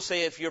the Bible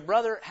say if your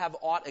brother have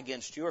aught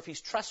against you, or if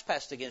he's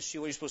trespassed against you,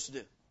 what are you supposed to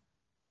do?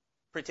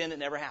 Pretend it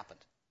never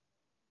happened.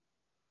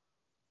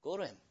 Go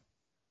to him.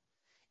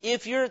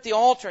 If you're at the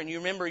altar and you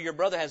remember your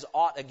brother has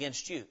aught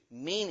against you,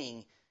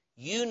 meaning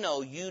you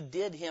know you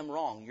did him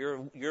wrong,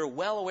 you're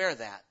well aware of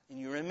that, and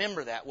you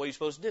remember that, what are you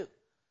supposed to do?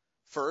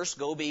 First,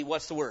 go be,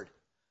 what's the word?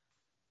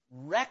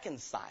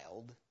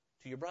 Reconciled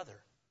to your brother.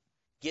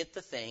 Get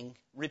the thing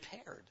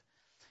repaired.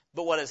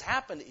 But what has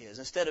happened is,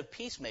 instead of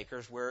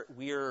peacemakers,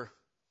 we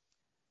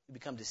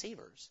become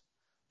deceivers.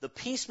 The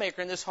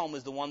peacemaker in this home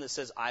is the one that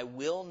says, I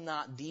will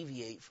not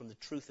deviate from the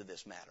truth of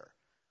this matter.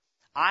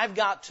 I've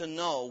got to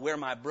know where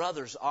my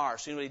brothers are.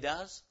 So you know what he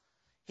does?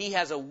 He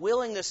has a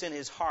willingness in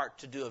his heart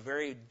to do a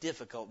very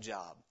difficult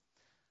job.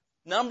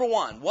 Number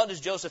one, what does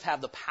Joseph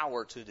have the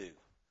power to do?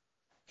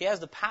 He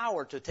has the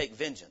power to take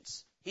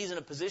vengeance. He's in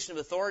a position of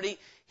authority.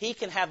 He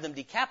can have them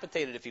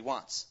decapitated if he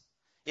wants.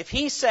 If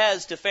he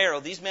says to Pharaoh,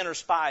 these men are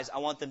spies, I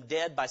want them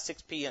dead by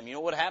 6 p.m., you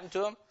know what happened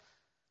to them?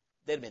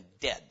 They'd have been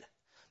dead.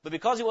 But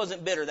because he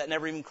wasn't bitter, that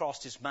never even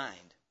crossed his mind.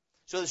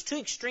 So there's two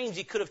extremes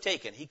he could have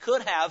taken. He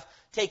could have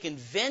taken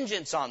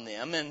vengeance on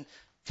them and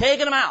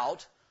taken them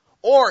out,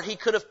 or he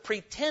could have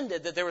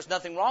pretended that there was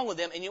nothing wrong with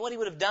them. And you know what he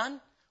would have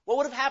done? What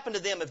would have happened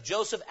to them if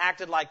Joseph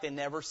acted like they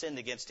never sinned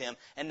against him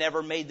and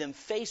never made them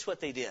face what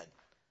they did?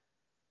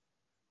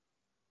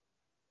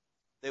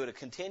 They would have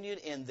continued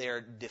in their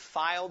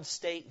defiled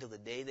state till the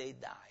day they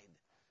died.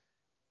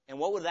 And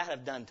what would that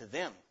have done to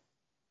them?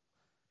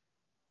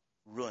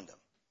 Ruined them.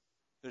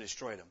 It would have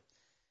destroyed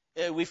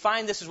them. We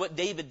find this is what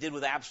David did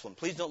with Absalom.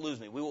 Please don't lose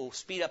me. We will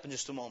speed up in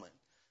just a moment.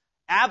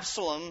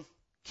 Absalom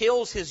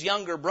kills his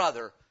younger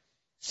brother,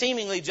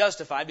 seemingly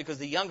justified because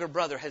the younger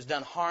brother has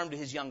done harm to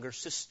his younger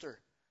sister.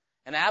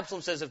 And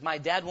Absalom says, if my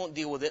dad won't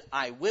deal with it,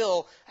 I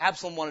will.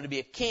 Absalom wanted to be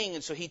a king,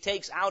 and so he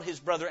takes out his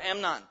brother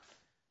Amnon.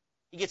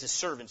 He gets his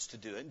servants to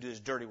do it and do his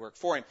dirty work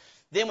for him.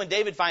 Then when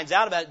David finds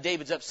out about it,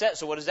 David's upset.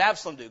 So what does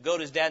Absalom do? Go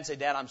to his dad and say,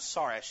 Dad, I'm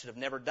sorry. I should have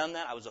never done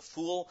that. I was a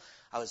fool.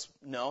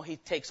 No, he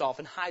takes off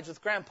and hides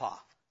with grandpa.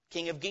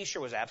 King of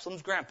Geshur was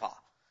Absalom's grandpa.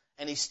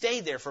 And he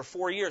stayed there for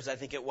 4 years, I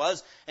think it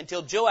was,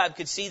 until Joab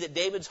could see that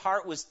David's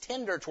heart was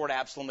tender toward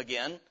Absalom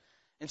again.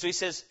 And so he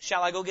says,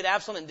 shall I go get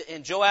Absalom?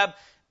 And Joab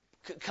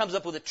comes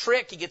up with a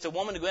trick. He gets a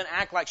woman to go in and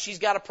act like she's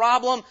got a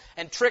problem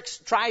and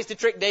tries to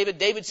trick David.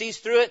 David sees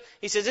through it.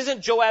 He says,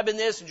 isn't Joab in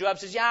this? And Joab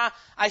says, yeah,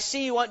 I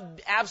see you want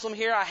Absalom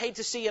here. I hate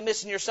to see you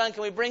missing your son.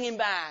 Can we bring him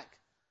back?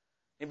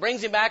 He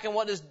brings him back, and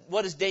what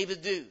does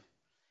David do?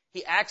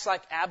 He acts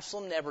like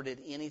Absalom never did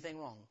anything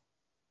wrong.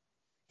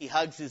 He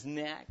hugs his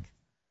neck.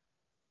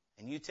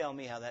 And you tell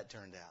me how that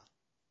turned out.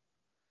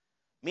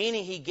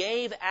 Meaning he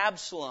gave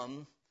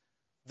Absalom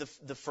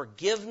the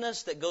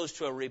forgiveness that goes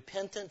to a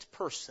repentant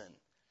person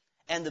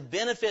and the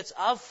benefits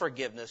of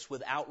forgiveness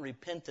without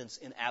repentance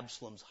in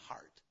Absalom's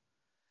heart.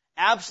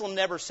 Absalom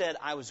never said,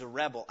 I was a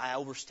rebel. I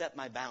overstepped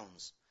my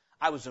bounds.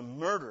 I was a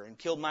murderer and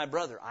killed my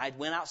brother. I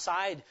went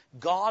outside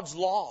God's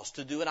laws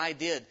to do what I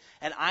did.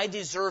 And I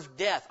deserve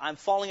death. I'm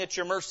falling at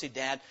your mercy,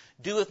 Dad.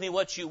 Do with me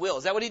what you will.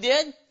 Is that what he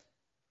did?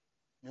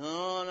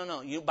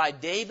 No. By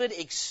David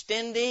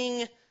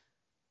extending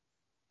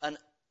an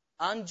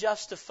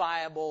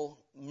unjustifiable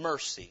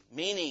mercy,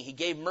 meaning he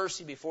gave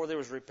mercy before there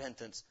was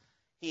repentance,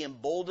 he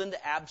emboldened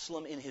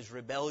Absalom in his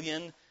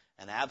rebellion,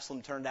 and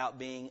Absalom turned out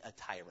being a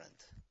tyrant.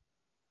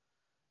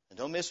 And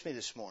don't miss me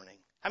this morning.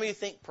 How many of you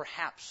think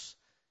perhaps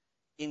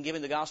in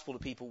giving the gospel to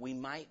people, we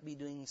might be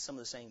doing some of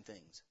the same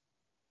things?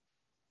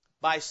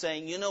 By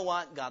saying, you know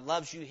what, God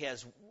loves you,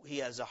 He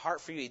has a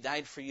heart for you, He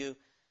died for you,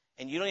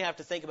 and you don't even have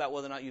to think about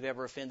whether or not you've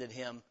ever offended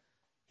Him.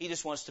 He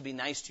just wants to be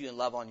nice to you and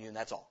love on you, and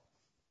that's all.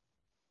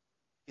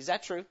 Is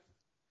that true?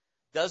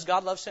 Does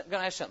God love sin? I'm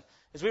going to ask something.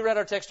 As we read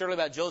our text earlier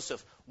about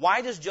Joseph,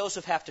 why does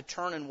Joseph have to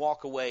turn and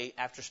walk away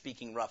after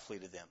speaking roughly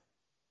to them?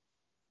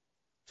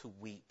 To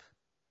weep.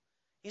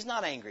 He's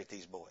not angry at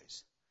these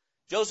boys.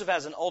 Joseph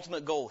has an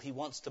ultimate goal. He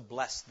wants to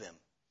bless them.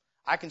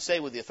 I can say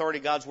with the authority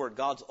of God's Word,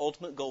 God's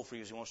ultimate goal for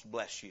you is He wants to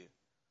bless you.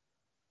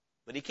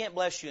 But He can't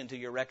bless you until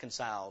you're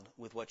reconciled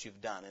with what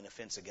you've done in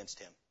offense against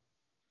Him.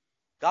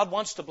 God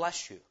wants to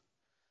bless you.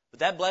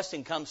 But that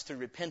blessing comes through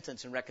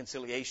repentance and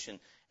reconciliation.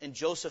 And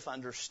Joseph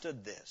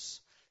understood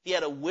this. He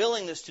had a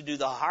willingness to do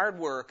the hard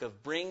work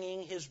of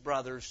bringing his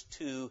brothers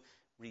to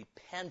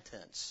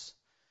repentance.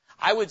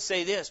 I would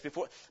say this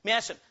before. Let me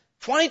ask you,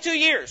 22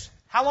 years.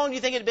 How long do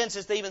you think it had been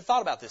since they even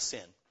thought about this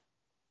sin?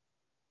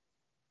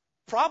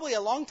 Probably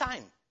a long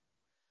time.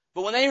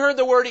 But when they heard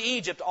the word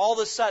Egypt, all of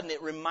a sudden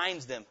it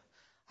reminds them,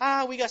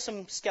 we got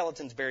some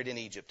skeletons buried in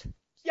Egypt.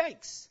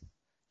 Yikes.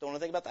 Don't want to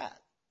think about that.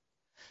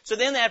 So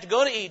then they have to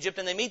go to Egypt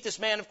and they meet this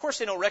man. Of course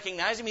they don't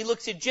recognize him. He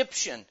looks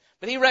Egyptian.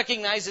 But he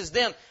recognizes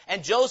them.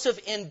 And Joseph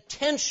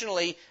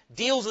intentionally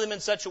deals with them in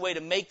such a way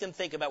to make them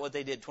think about what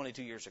they did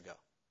 22 years ago.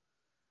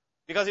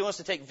 Because he wants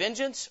to take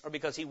vengeance or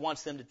because he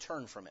wants them to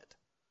turn from it.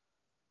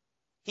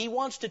 He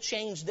wants to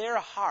change their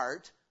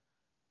heart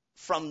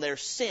from their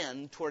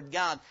sin toward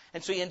God.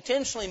 And so he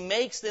intentionally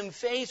makes them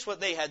face what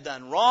they had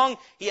done wrong.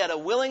 He had a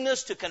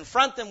willingness to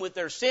confront them with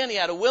their sin. He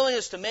had a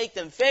willingness to make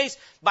them face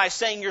by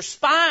saying, you're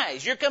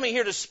spies. You're coming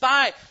here to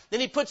spy. Then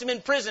he puts them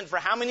in prison for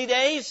how many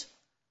days?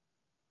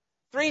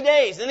 3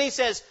 days. Then he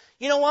says,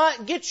 you know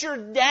what? Get your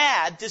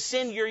dad to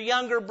send your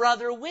younger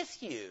brother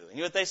with you. And you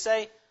know what they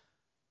say?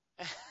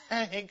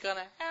 Ain't going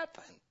to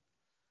happen.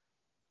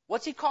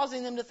 What's he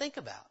causing them to think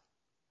about?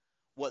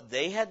 What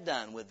they had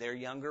done with their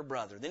younger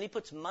brother. Then he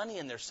puts money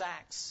in their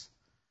sacks.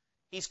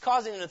 He's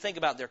causing them to think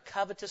about their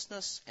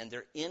covetousness and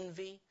their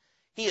envy.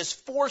 He is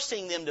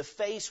forcing them to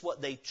face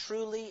what they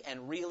truly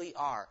and really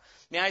are.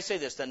 May I say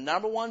this? The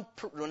number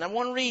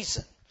one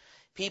reason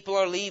people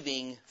are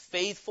leaving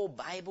faithful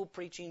Bible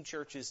preaching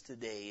churches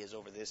today is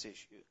over this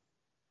issue.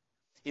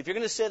 If you're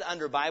going to sit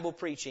under Bible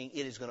preaching,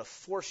 it is going to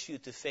force you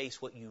to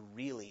face what you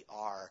really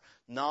are,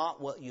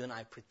 not what you and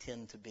I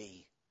pretend to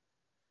be.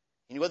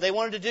 You know what they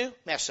wanted to do?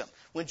 Let me ask you something.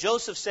 When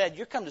Joseph said,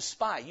 you're come to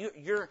spy,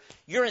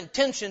 your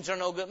intentions are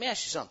no good. Let me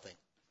ask you something.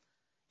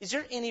 Is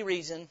there any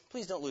reason,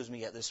 please don't lose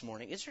me yet this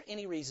morning, is there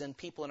any reason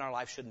people in our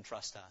life shouldn't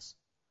trust us?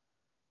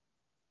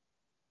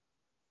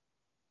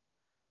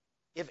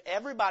 If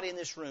everybody in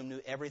this room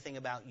knew everything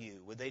about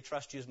you, would they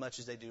trust you as much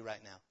as they do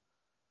right now?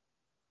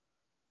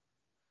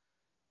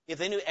 If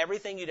they knew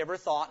everything you'd ever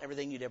thought,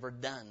 everything you'd ever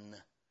done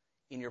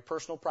in your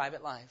personal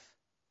private life,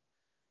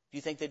 do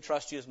you think they'd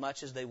trust you as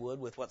much as they would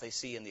with what they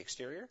see in the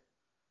exterior?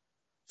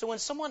 So when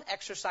someone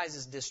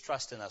exercises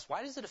distrust in us,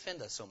 why does it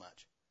offend us so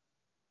much?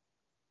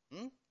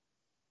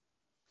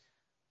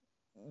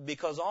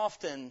 Because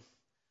often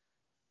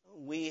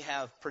we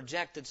have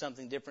projected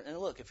something different. And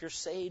look, if you're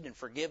saved and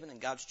forgiven and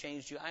God's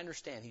changed you, I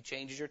understand He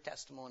changes your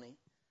testimony.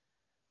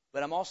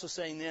 But I'm also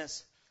saying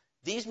this.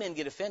 These men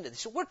get offended. They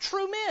say, we're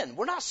true men.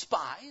 We're not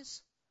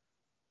spies.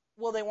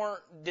 Well, they weren't.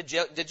 Did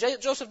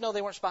Joseph know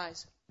they weren't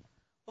spies?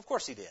 Of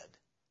course he did.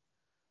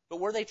 But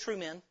were they true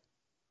men?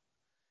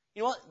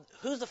 You know what?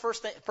 Who's the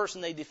first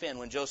person they defend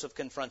when Joseph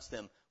confronts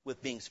them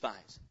with being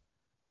spies?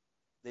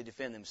 They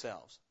defend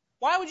themselves.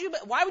 Why would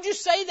you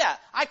say that?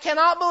 I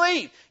cannot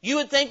believe you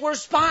would think we're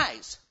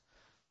spies.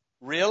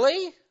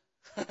 Really?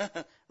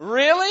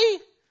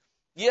 Really?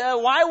 Yeah,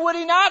 why would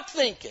he not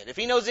think it? If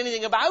he knows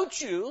anything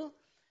about you,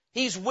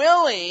 he's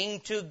willing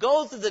to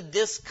go through the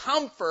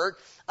discomfort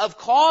of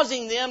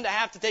causing them to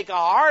have to take a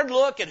hard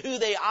look at who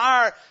they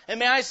are. And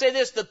may I say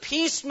this, the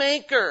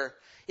peacemaker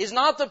is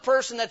not the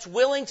person that's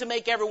willing to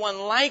make everyone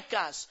like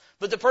us,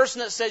 but the person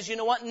that says, you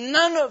know what,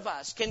 none of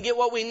us can get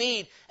what we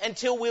need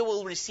until we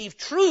will receive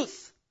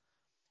truth.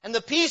 And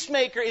the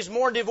peacemaker is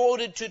more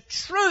devoted to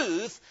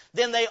truth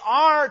than they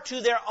are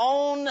to their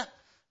own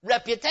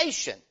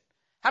reputation.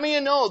 How many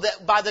of you know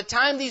that by the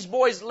time these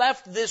boys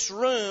left this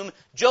room,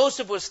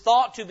 Joseph was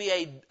thought to be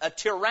a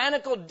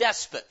tyrannical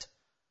despot?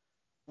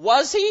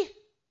 Was he?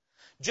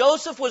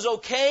 Joseph was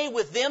okay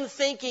with them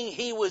thinking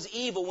he was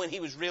evil when he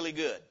was really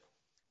good.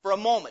 For a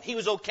moment. He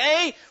was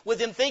okay with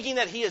them thinking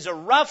that he is a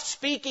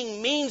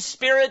rough-speaking,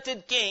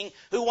 mean-spirited king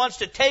who wants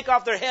to take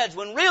off their heads,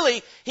 when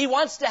really he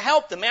wants to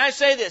help them. May I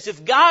say this?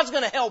 If God's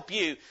going to help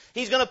you,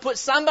 He's going to put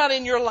somebody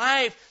in your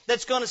life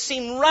that's going to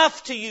seem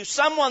rough to you,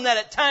 someone that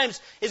at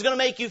times is going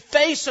to make you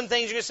face some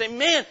things. You're going to say,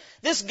 man,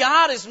 this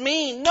God is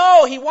mean.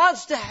 No, He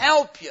wants to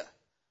help you.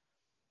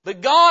 But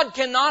God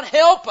cannot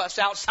help us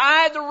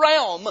outside the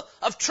realm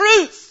of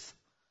truth.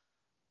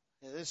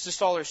 That's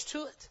just all there's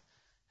to it.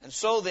 And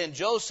so then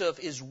Joseph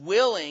is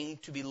willing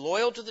to be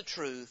loyal to the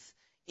truth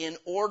in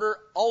order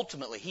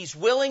ultimately. He's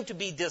willing to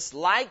be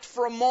disliked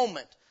for a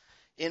moment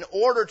in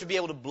order to be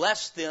able to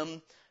bless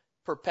them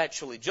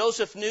perpetually.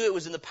 Joseph knew it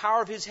was in the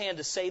power of his hand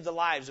to save the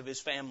lives of his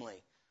family.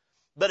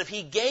 But if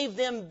he gave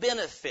them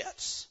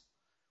benefits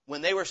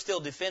when they were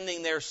still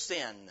defending their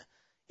sin,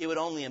 it would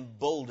only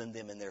embolden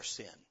them in their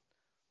sin.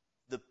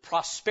 The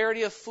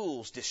prosperity of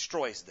fools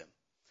destroys them.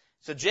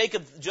 So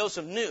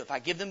Joseph knew, if I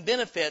give them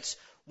benefits,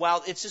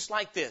 well, it's just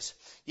like this.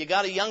 You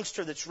got a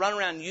youngster that's running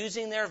around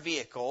using their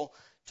vehicle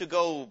to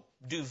go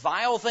do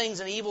vile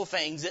things and evil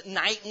things at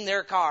night in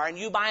their car, and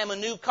you buy him a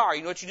new car.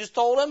 You know what you just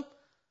told him?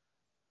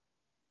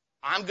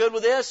 I'm good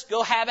with this.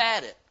 Go have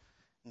at it.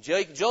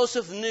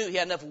 Joseph knew, he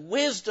had enough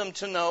wisdom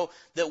to know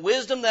that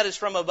wisdom that is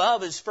from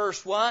above is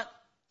first what?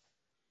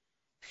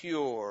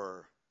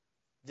 Pure,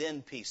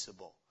 then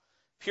peaceable.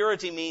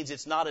 Purity means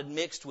it's not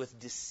admixed with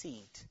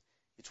deceit.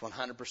 It's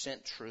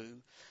 100% true.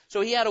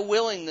 So he had a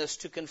willingness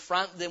to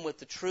confront them with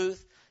the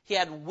truth. He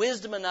had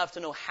wisdom enough to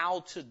know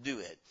how to do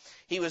it.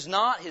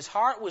 His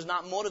heart was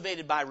not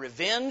motivated by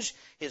revenge.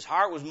 His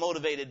heart was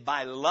motivated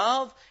by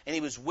love, and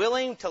he was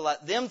willing to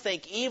let them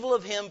think evil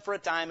of him for a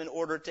time in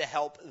order to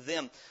help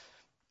them.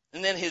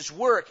 And then his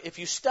work, if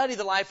you study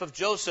the life of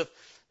Joseph,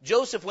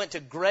 Joseph went to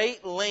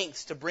great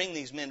lengths to bring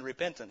these men to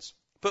repentance.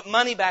 Put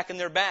money back in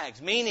their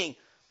bags, meaning,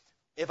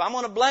 if I'm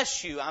going to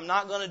bless you, I'm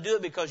not going to do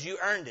it because you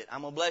earned it.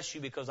 I'm going to bless you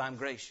because I'm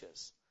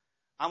gracious.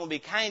 I'm going to be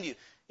kind to you.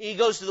 He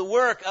goes to the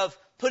work of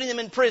putting them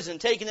in prison,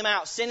 taking them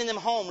out, sending them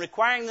home,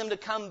 requiring them to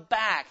come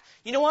back.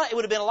 You know what? It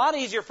would have been a lot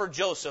easier for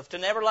Joseph to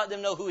never let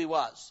them know who he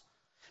was.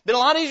 Been a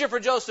lot easier for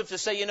Joseph to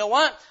say, you know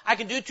what? I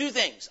can do two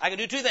things.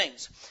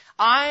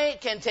 I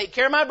can take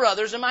care of my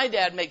brothers and my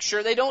dad, make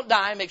sure they don't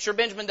die, make sure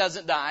Benjamin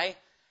doesn't die,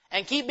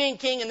 and keep being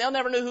king, and they'll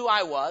never know who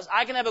I was.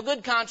 I can have a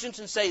good conscience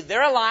and say,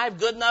 they're alive,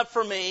 good enough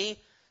for me.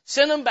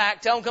 Send them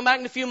back, tell them come back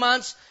in a few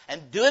months,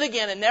 and do it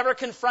again, and never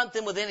confront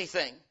them with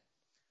anything.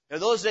 There are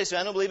those days say,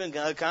 I don't believe in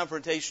a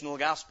confrontational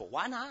gospel.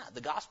 Why not?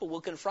 The gospel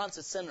will confront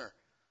a sinner.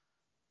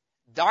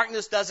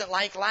 Darkness doesn't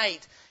like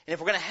light. And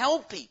if we're going to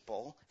help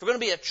people, if we're going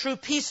to be a true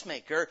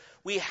peacemaker,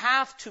 we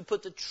have to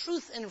put the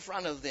truth in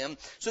front of them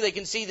so they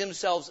can see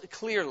themselves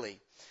clearly.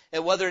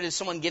 And whether it is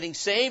someone getting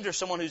saved or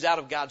someone who's out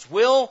of God's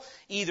will,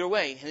 either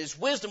way. And his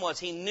wisdom was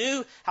he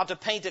knew how to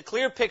paint a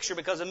clear picture,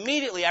 because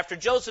immediately after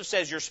Joseph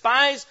says, you're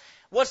spies,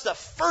 what's the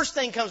first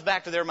thing comes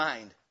back to their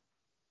mind?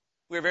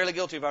 We're very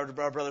guilty of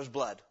our brother's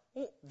blood.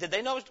 Did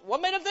they know?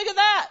 What made them think of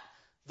that?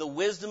 The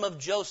wisdom of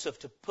Joseph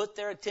to put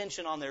their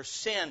attention on their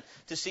sin,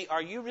 to see,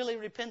 are you really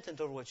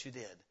repentant over what you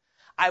did?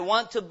 I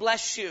want to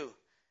bless you.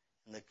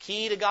 And the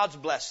key to God's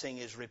blessing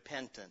is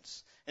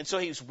repentance. And so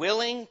he's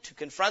willing to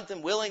confront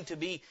them, willing to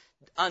be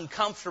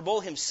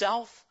uncomfortable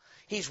himself.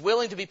 He's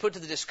willing to be put to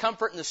the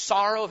discomfort and the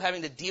sorrow of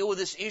having to deal with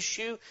this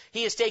issue.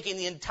 He is taking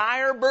the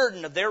entire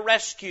burden of their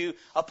rescue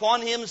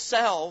upon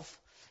himself.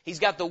 He's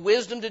got the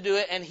wisdom to do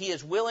it, and he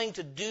is willing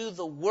to do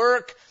the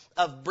work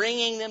of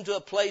bringing them to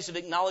a place of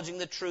acknowledging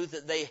the truth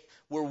that they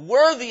were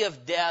worthy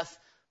of death,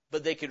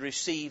 but they could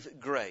receive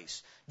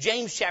grace.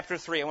 James chapter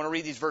 3. I want to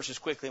read these verses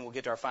quickly, and we'll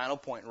get to our final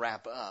point and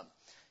wrap up.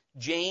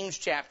 James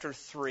chapter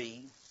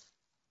 3,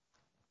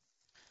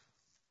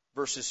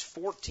 verses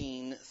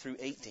 14 through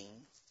 18.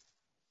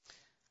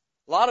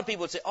 A lot of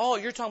people would say, oh,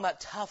 you're talking about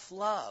tough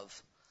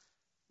love.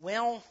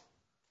 Well,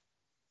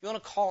 you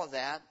want to call it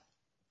that.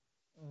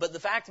 But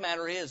the fact of the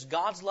matter is,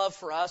 God's love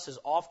for us is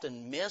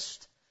often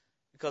missed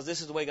because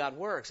this is the way God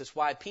works. It's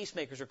why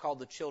peacemakers are called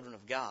the children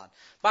of God.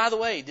 By the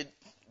way, did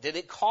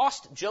it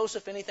cost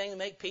Joseph anything to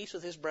make peace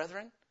with his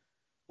brethren?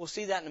 We'll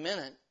see that in a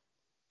minute.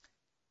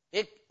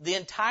 The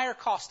entire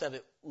cost of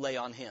it lay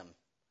on him.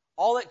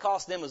 All it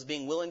cost them was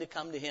being willing to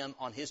come to him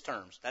on his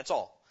terms. That's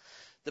all.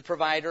 The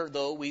provider,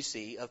 though, we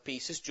see, of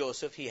peace is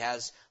Joseph. He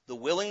has the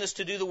willingness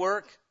to do the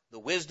work, the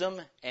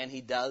wisdom, and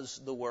he does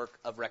the work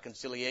of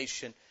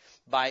reconciliation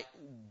by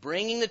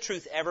bringing the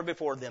truth ever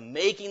before them,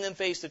 making them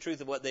face the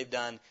truth of what they've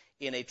done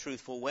in a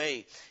truthful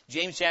way.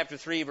 James chapter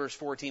 3, verse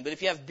 14. But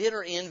if you have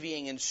bitter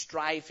envying and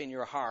strife in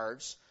your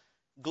hearts,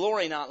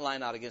 glory not and lie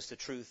not against the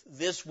truth.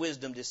 This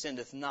wisdom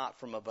descendeth not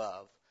from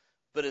above,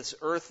 but is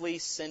earthly,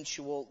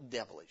 sensual,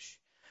 devilish.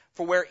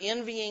 For where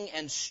envying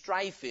and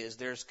strife is,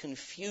 there's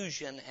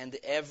confusion and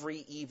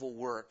every evil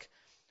work.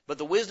 But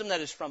the wisdom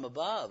that is from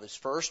above is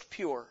first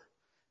pure,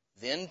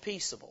 then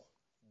peaceable,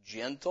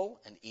 gentle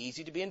and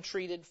easy to be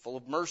entreated, full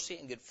of mercy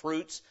and good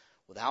fruits,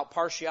 without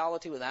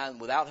partiality,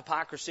 without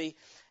hypocrisy.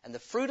 And the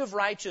fruit of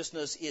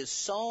righteousness is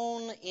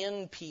sown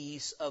in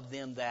peace of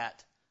them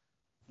that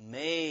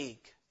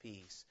make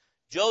peace.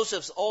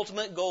 Joseph's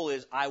ultimate goal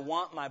is, I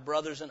want my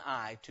brothers and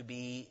I to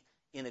be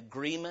in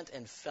agreement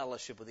and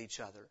fellowship with each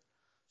other,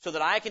 so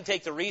that I can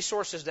take the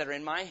resources that are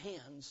in my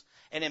hands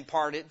and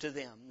impart it to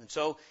them. And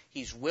so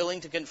he's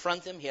willing to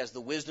confront them. He has the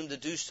wisdom to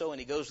do so, and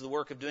he goes to the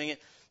work of doing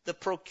it. The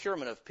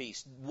procurement of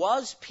peace.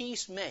 Was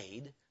peace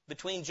made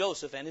between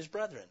Joseph and his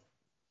brethren?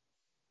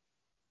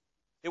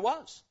 It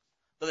was.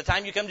 By the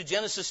time you come to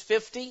Genesis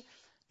 50,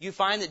 you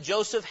find that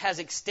Joseph has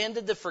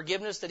extended the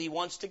forgiveness that he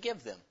wants to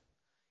give them.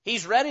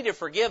 He's ready to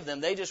forgive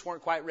them. They just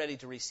weren't quite ready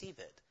to receive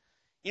it.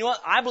 You know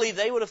what I believe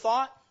they would have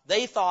thought?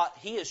 They thought,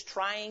 he is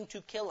trying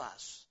to kill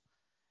us.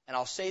 And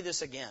I'll say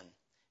this again.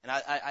 And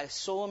I'm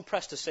so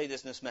impressed to say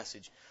this in this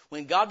message.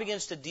 When God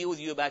begins to deal with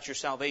you about your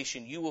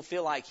salvation, you will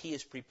feel like he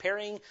is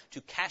preparing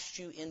to cast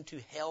you into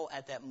hell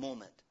at that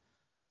moment.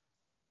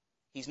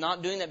 He's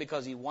not doing that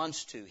because he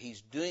wants to.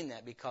 He's doing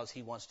that because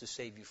he wants to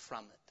save you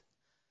from it.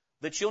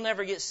 But you'll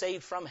never get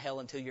saved from hell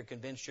until you're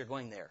convinced you're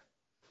going there.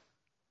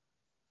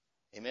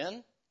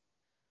 Amen?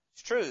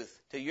 It's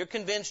truth. Till you're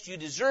convinced you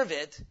deserve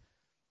it,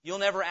 you'll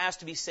never ask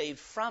to be saved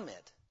from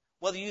it.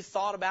 Whether you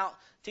thought about,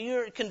 till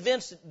you're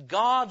convinced that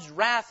God's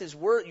wrath is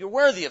you're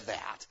worthy of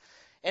that.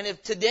 And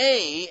if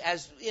today,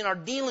 as in our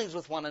dealings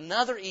with one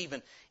another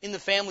even, in the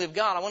family of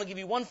God, I want to give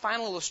you one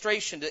final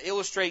illustration to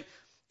illustrate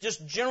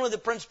just generally the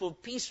principle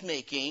of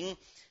peacemaking.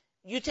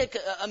 You take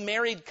a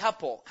married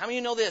couple. How many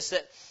of you know this?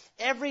 That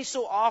every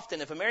so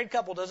often, if a married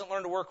couple doesn't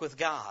learn to work with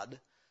God,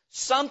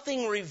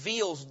 something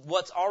reveals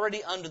what's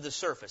already under the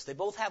surface. They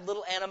both have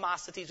little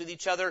animosities with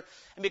each other,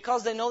 and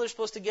because they know they're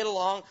supposed to get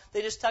along,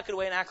 they just tuck it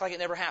away and act like it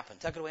never happened.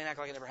 Tuck it away and act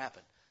like it never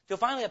happened. Till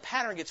finally a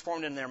pattern gets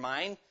formed in their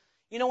mind.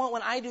 You know what?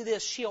 When I do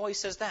this, she always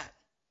says that.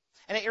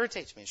 And it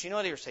irritates me. She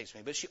knows it irritates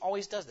me, but she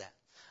always does that.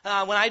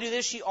 When I do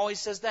this, she always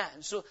says that.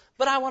 And so,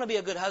 but I want to be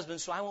a good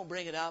husband, so I won't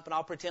bring it up, and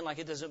I'll pretend like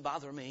it doesn't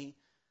bother me.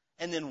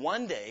 And then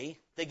one day,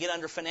 they get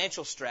under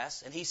financial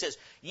stress, and he says,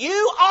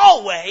 you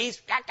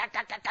always,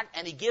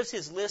 and he gives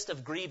his list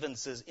of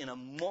grievances in a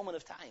moment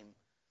of time.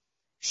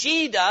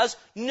 She does,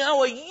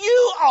 no,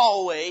 you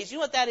always. You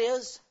know what that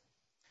is?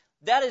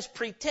 That is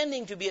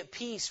pretending to be at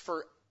peace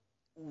for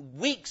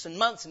weeks and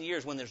months and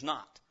years when there's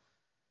not.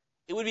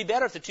 It would be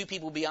better if the two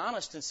people be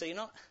honest and say, you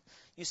know,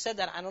 you said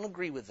that, I don't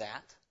agree with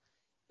that.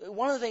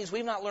 One of the things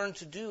we've not learned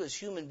to do as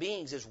human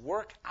beings is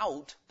work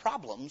out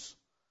problems.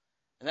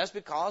 And that's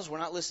because we're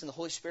not listening to the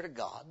Holy Spirit of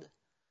God.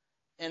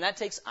 And that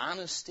takes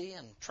honesty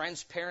and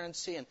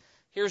transparency. And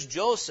here's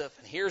Joseph,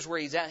 and here's where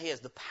he's at. He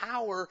has the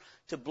power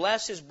to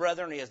bless his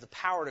brethren. He has the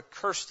power to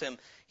curse them.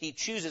 He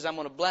chooses, I'm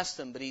going to bless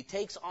them. But he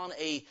takes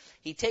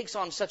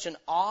on such an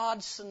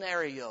odd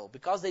scenario.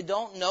 Because they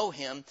don't know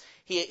him,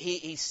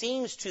 he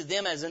seems to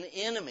them as an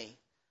enemy,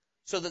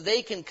 so that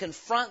they can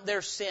confront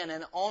their sin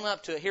and own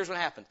up to it. Here's what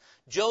happened.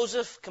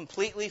 Joseph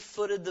completely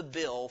footed the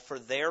bill for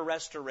their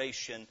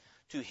restoration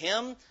to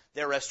him,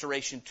 their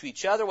restoration to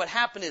each other. What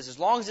happened is, as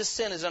long as this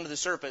sin is under the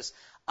surface,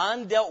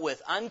 undealt with,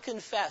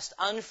 unconfessed,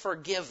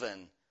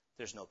 unforgiven,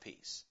 there's no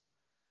peace.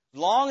 As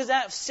long as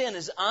that sin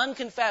is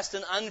unconfessed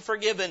and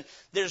unforgiven,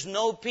 there's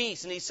no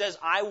peace. And he says,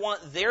 I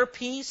want their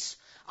peace.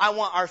 I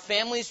want our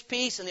family's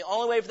peace. And the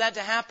only way for that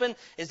to happen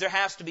is there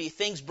has to be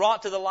things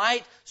brought to the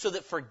light so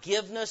that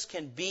forgiveness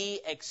can be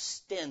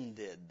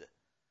extended.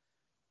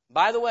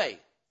 By the way,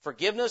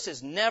 forgiveness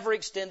is never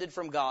extended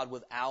from God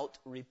without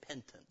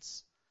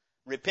repentance.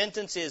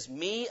 Repentance is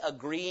me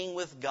agreeing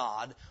with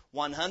God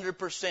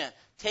 100%,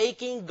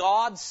 taking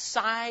God's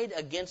side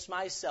against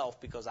myself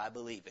because I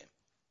believe Him.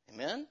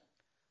 Amen?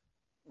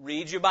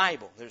 Read your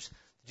Bible.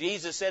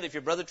 Jesus said, if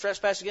your brother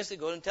trespasses against you,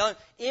 go and tell him.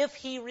 If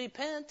he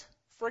repent,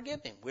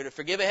 forgive him. We're to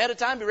forgive ahead of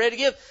time, be ready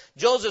to give.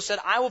 Joseph said,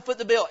 I will put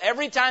the bill.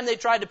 Every time they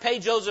tried to pay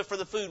Joseph for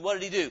the food, what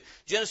did he do?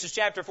 Genesis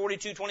chapter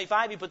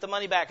 42:25, he put the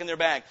money back in their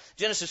bag.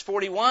 Genesis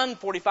 45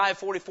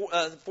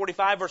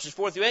 verses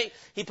 4 through 8,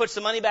 he puts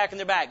the money back in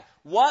their bag.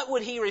 What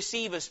would he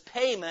receive as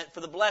payment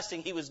for the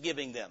blessing he was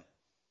giving them?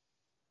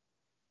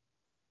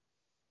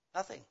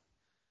 Nothing.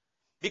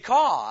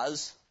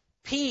 Because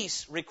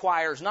peace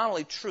requires not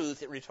only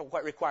truth, it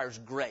requires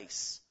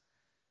grace.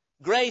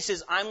 Grace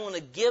is, I'm going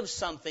to give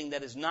something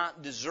that is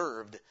not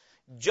deserved.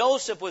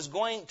 Joseph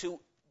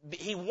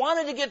he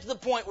wanted to get to the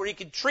point where he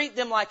could treat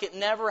them like it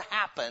never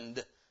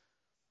happened.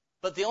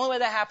 But the only way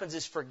that happens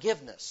is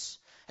forgiveness.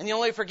 And the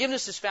only way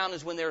forgiveness is found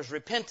is when there's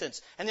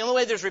repentance. And the only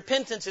way there's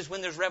repentance is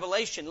when there's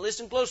revelation.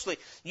 Listen closely.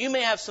 You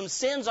may have some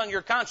sins on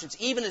your conscience,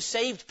 even as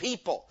saved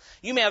people.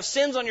 You may have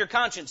sins on your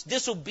conscience,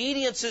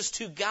 disobediences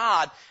to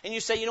God. And you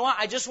say, you know what,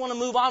 I just want to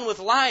move on with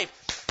life.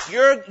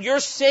 Your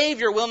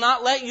Savior will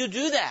not let you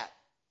do that.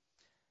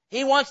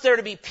 He wants there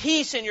to be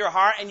peace in your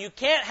heart, and you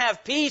can't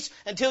have peace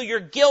until your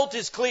guilt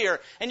is clear.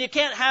 And you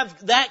can't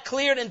have that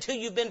cleared until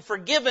you've been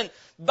forgiven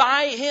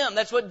by Him.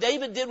 That's what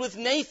David did with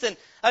Nathan.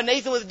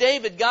 Nathan with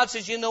David. God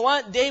says, you know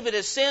what? David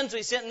has sinned, so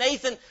He sent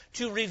Nathan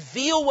to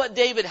reveal what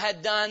David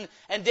had done.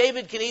 And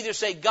David can either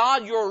say,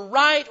 God, you're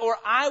right, or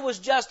I was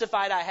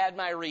justified. I had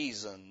my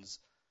reasons.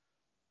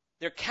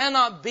 There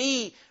cannot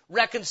be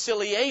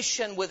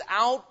reconciliation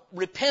without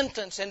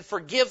repentance and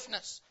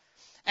forgiveness.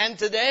 And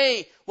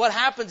today, what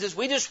happens is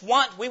we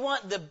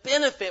want the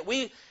benefit.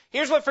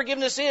 Here's what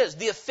forgiveness is.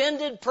 The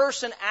offended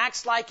person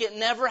acts like it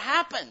never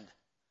happened.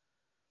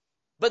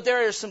 But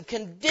there are some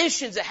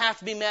conditions that have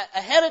to be met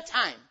ahead of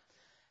time.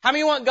 How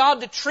many want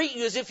God to treat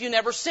you as if you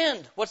never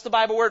sinned? What's the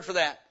Bible word for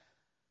that?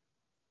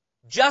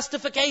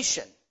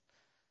 Justification.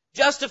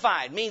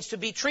 Justified means to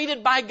be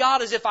treated by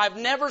God as if I've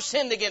never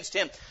sinned against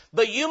Him.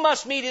 But you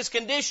must meet His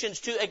conditions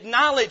to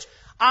acknowledge,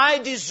 I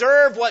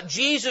deserve what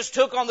Jesus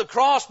took on the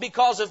cross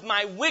because of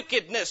my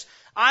wickedness.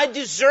 I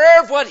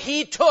deserve what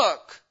He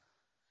took.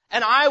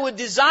 And I would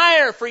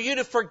desire for you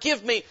to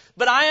forgive me.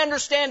 But I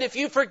understand if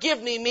you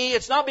forgive me,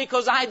 it's not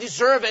because I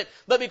deserve it,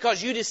 but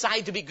because you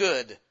decide to be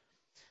good.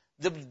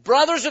 The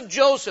brothers of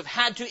Joseph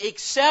had to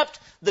accept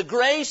the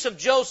grace of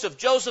Joseph.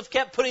 Joseph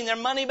kept putting their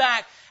money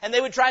back, and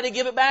they would try to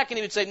give it back, and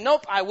he would say,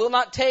 nope, I will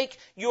not take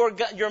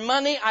your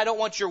money. I don't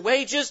want your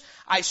wages.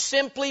 I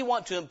simply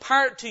want to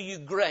impart to you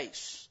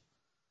grace.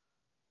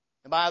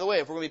 And by the way,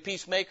 if we're going to be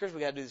peacemakers,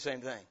 we've got to do the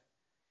same thing.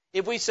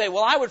 If we say,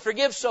 well, I would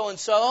forgive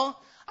so-and-so,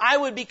 I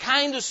would be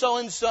kind to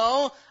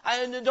so-and-so,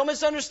 don't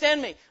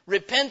misunderstand me.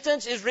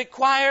 Repentance is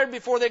required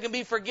before there can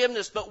be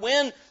forgiveness. But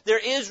when there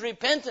is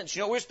repentance,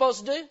 you know what we're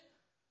supposed to do?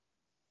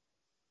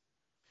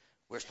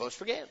 We're supposed to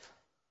forgive.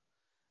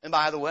 And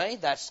by the way,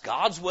 that's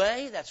God's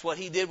way. That's what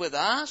He did with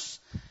us.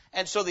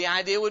 And so the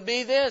idea would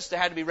be this. There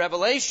had to be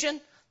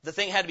revelation. The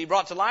thing had to be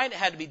brought to light. It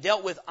had to be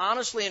dealt with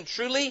honestly and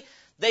truly.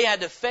 They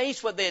had to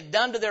face what they had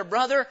done to their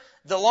brother.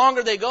 The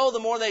longer they go, the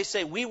more they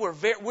say,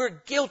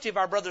 we're guilty of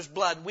our brother's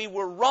blood. We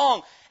were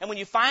wrong. And when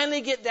you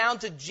finally get down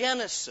to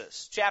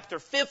Genesis, chapter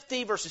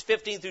 50, verses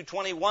 15 through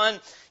 21,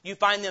 you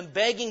find them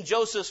begging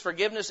Joseph's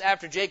forgiveness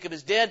after Jacob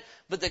is dead.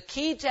 But the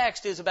key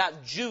text is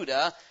about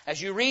Judah. As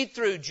you read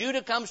through,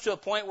 Judah comes to a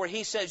point where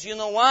he says, you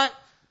know what?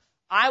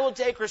 I will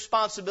take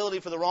responsibility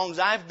for the wrongs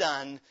I've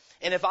done.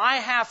 And if I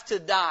have to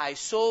die,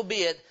 so be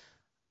it.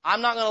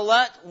 I'm not going to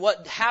let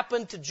what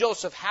happened to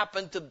Joseph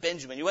happen to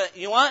Benjamin. You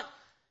know what?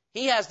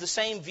 He has the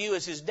same view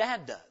as his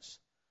dad does.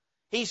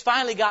 He's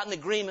finally got an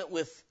agreement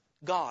with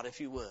God, if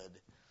you would.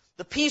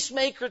 The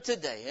peacemaker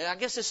today, and I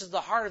guess this is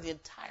the heart of the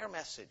entire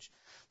message.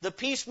 The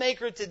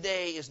peacemaker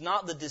today is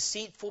not the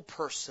deceitful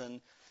person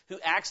who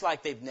acts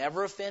like they've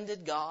never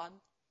offended God.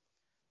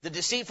 The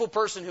deceitful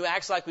person who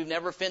acts like we've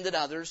never offended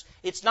others.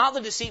 It's not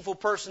the deceitful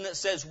person that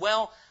says,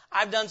 well,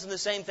 I've done some of the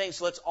same things,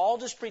 so let's all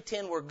just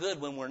pretend we're good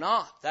when we're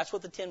not. That's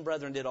what the 10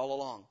 brethren did all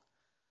along.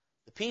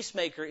 The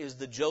peacemaker is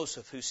the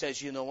Joseph who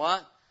says, you know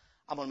what?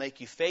 I'm going to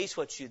make you face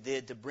what you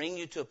did to bring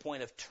you to a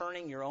point of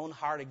turning your own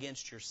heart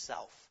against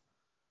yourself.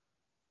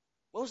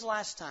 When was the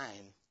last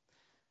time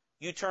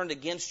you turned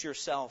against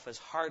yourself as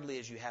hardly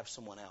as you have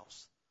someone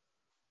else?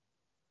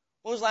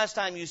 When was the last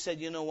time you said,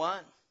 you know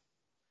what?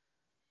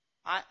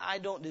 I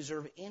don't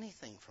deserve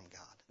anything from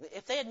God.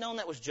 If they had known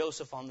that was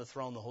Joseph on the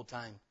throne the whole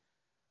time,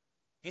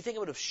 do you think it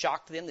would have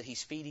shocked them that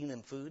He's feeding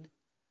them food?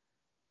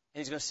 And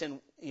He's going to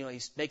send,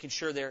 He's making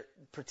sure they're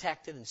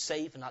protected and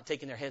safe and not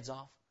taking their heads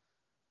off?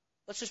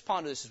 Let's just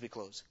ponder this as we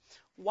close.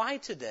 Why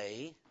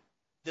today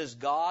does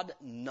God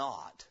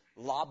not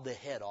lob the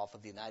head off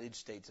of the United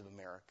States of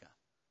America?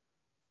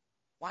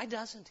 Why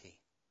doesn't He?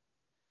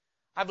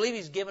 I believe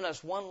He's given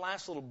us one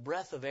last little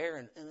breath of air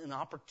and an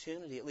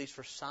opportunity, at least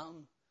for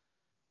some,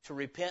 to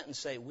repent and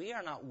say, we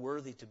are not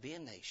worthy to be a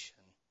nation.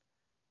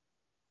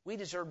 We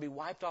deserve to be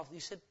wiped off. You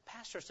said,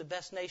 Pastor, it's the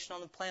best nation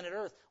on the planet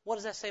Earth. What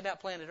does that say about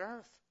planet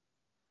Earth?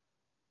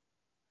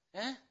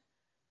 It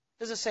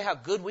doesn't say how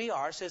good we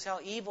are. It says how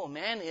evil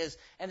man is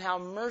and how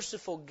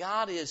merciful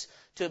God is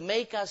to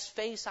make us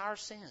face our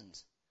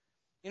sins.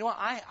 You know what?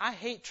 I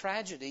hate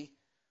tragedy,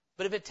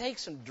 but if it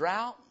takes some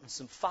drought and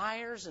some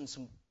fires and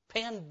some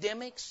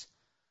pandemics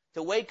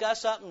to wake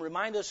us up and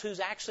remind us who's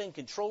actually in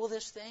control of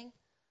this thing,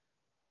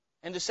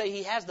 and to say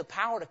He has the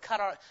power to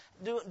cut our...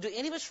 Do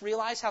any of us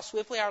realize how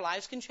swiftly our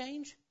lives can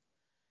change?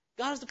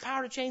 God has the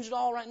power to change it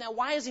all right now.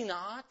 Why is He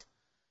not?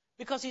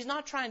 Because He's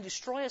not trying to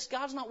destroy us.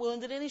 God's not willing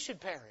that any should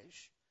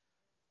perish,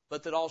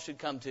 but that all should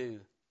come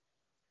to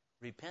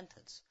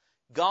repentance.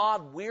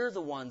 God, we're the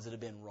ones that have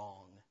been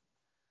wrong.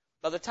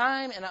 By the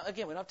time, and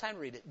again, we don't have time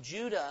to read it,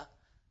 Judah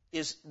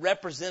is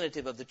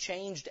representative of the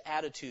changed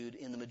attitude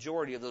in the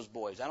majority of those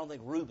boys. I don't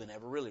think Reuben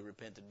ever really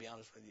repented, to be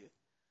honest with you.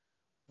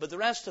 But the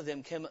rest of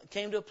them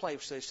came to a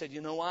place where they said,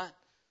 you know what?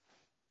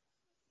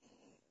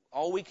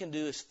 All we can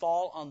do is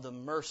fall on the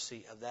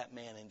mercy of that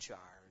man in charge.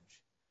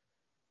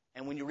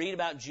 And when you read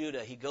about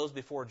Judah, he goes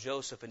before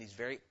Joseph and he's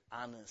very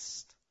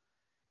honest.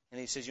 And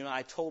he says,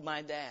 I told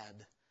my dad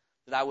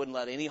that I wouldn't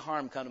let any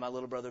harm come to my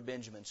little brother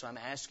Benjamin. So I'm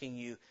asking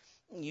you,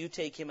 you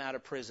take him out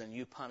of prison.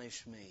 You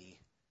punish me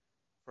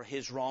for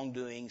his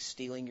wrongdoing,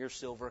 stealing your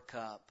silver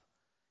cup.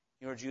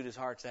 You know where Judah's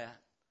heart's at?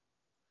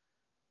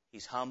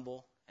 He's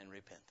humble and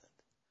repentant.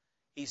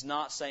 He's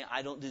not saying,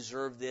 I don't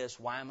deserve this.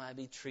 Why am I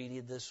being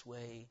treated this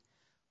way?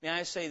 May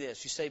I say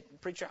this? You say,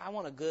 preacher, I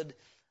want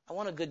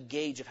a good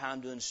gauge of how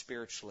I'm doing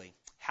spiritually.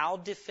 How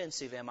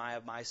defensive am I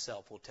of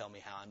myself will tell me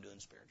how I'm doing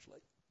spiritually.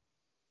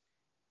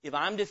 If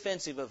I'm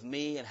defensive of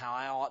me and how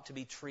I ought to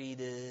be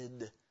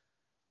treated,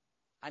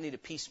 I need a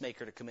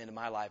peacemaker to come into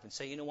my life and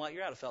say, you know what,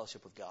 you're out of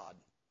fellowship with God.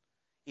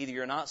 Either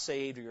you're not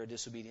saved or you're a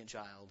disobedient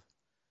child.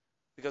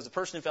 Because the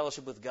person in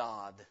fellowship with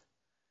God,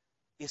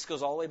 this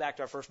goes all the way back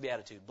to our first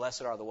beatitude.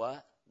 Blessed are the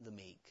what? The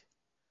meek.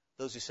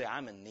 Those who say,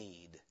 I'm in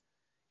need.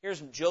 Here's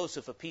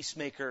Joseph, a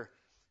peacemaker,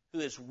 who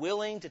is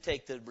willing to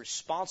take the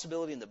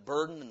responsibility and the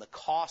burden and the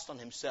cost on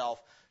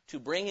himself to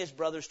bring his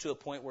brothers to a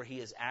point where he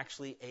is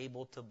actually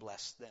able to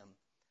bless them.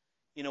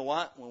 You know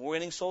what? When we're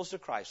winning souls to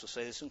Christ, we'll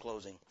say this in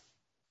closing,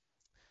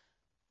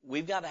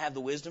 we've got to have the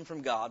wisdom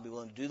from God, be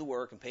willing to do the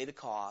work and pay the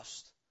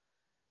cost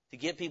to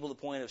get people to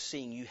the point of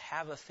seeing you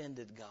have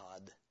offended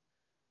God.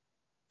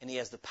 And he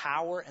has the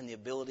power and the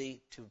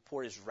ability to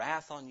pour his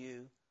wrath on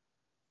you,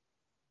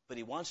 but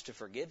he wants to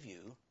forgive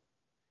you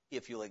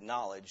if you'll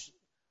acknowledge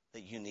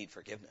that you need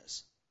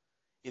forgiveness.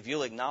 If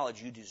you'll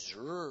acknowledge you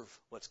deserve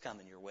what's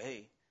coming your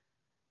way.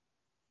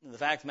 And the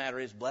fact of the matter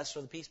is, blessed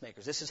are the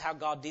peacemakers. This is how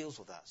God deals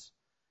with us.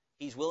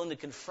 He's willing to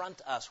confront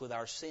us with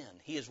our sin.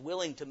 He is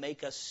willing to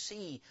make us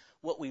see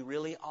what we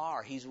really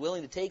are. He's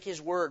willing to take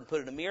his word and put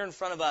it in a mirror in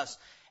front of us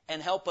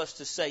and help us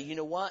to say, you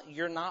know what?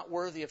 You're not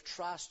worthy of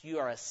trust. You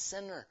are a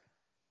sinner.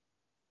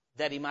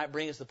 That he might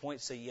bring us to the point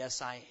to say,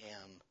 yes, I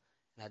am.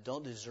 And I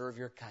don't deserve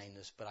your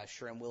kindness, but I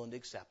sure am willing to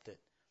accept it.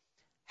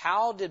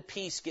 How did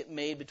peace get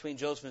made between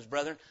Joseph and his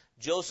brethren?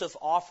 Joseph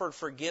offered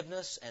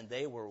forgiveness, and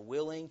they were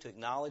willing to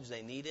acknowledge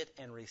they need it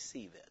and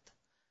receive it.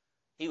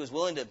 He was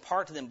willing to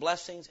impart to them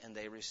blessings, and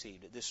they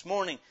received it. This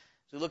morning,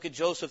 as we look at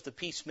Joseph the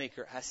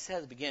peacemaker, I said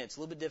at the beginning, it's a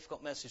little bit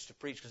difficult message to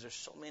preach because there's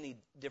so many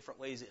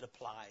different ways it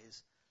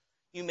applies.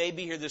 You may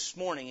be here this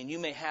morning, and you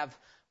may have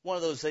one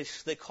of those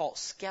they call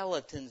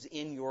skeletons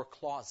in your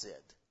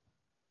closet.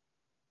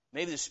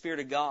 Maybe the Spirit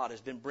of God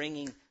has been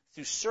bringing,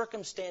 through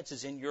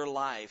circumstances in your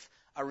life,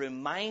 a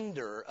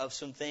reminder of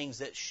some things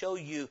that show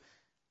you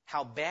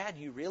how bad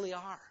you really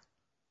are.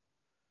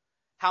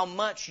 How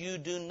much you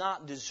do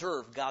not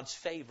deserve God's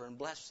favor and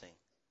blessing.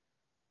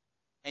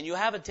 And you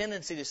have a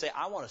tendency to say,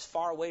 I want as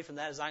far away from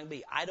that as I can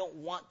be. I don't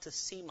want to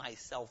see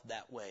myself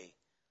that way.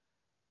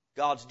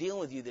 God's dealing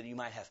with you that you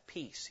might have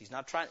peace. He's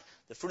not trying.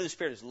 The fruit of the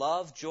Spirit is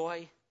love,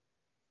 joy,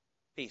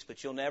 peace.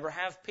 But you'll never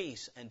have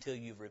peace until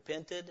you've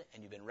repented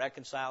and you've been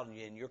reconciled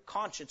and your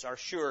conscience are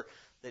sure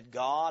that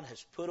God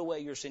has put away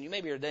your sin. You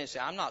may be here today and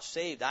say, I'm not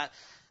saved.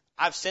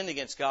 I've sinned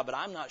against God, but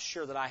I'm not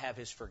sure that I have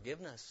his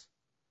forgiveness.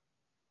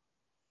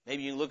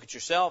 Maybe you can look at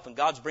yourself and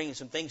God's bringing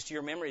some things to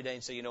your memory today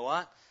and say, you know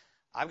what?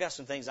 I've got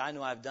some things I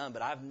know I've done,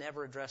 but I've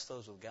never addressed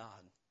those with God.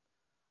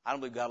 I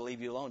don't believe God will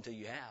leave you alone until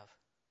you have.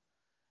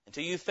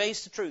 Until you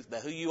face the truth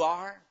about who you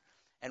are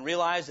and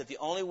realize that the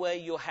only way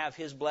you'll have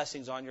his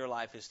blessings on your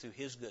life is through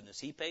his goodness.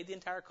 He paid the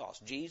entire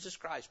cost. Jesus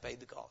Christ paid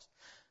the cost.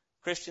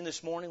 Christian,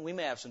 this morning, we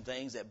may have some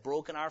things that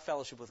broken our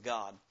fellowship with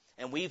God.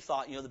 And we've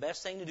thought, the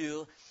best thing to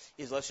do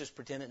is let's just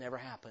pretend it never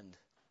happened.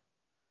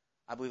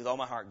 I believe with all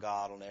my heart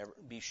God will never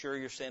be sure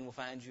your sin will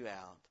find you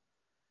out.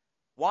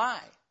 Why?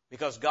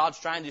 Because God's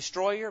trying to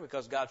destroy you or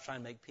because God's trying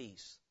to make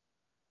peace?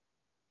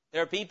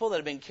 There are people that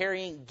have been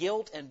carrying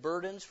guilt and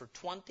burdens for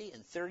 20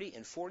 and 30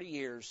 and 40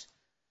 years.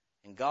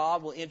 And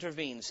God will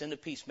intervene and send a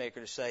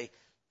peacemaker to say,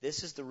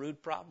 this is the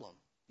root problem.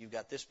 You've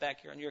got this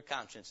back here on your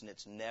conscience, and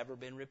it's never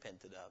been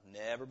repented of,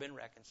 never been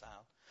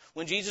reconciled.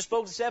 When Jesus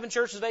spoke to the 7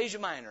 churches of Asia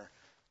Minor,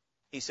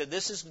 he said,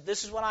 this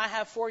is what I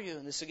have for you,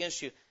 and this is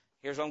against you.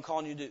 Here's what I'm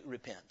calling you to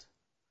repent.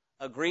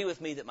 Agree with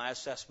me that my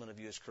assessment of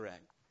you is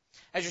correct.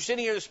 As you're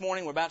sitting here this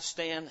morning, we're about to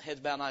stand, heads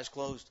bowed and eyes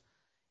closed.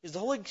 Is the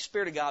Holy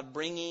Spirit of God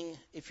bringing,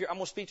 I'm going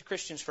to speak to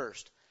Christians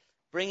first,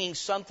 bringing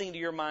something to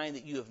your mind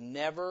that you have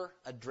never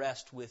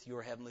addressed with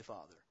your Heavenly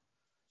Father?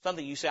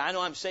 Something you say, I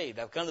know I'm saved.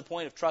 I've come to the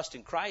point of trust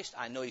in Christ.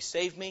 I know he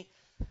saved me.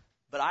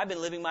 But I've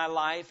been living my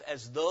life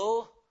as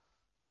though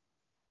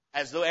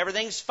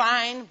everything's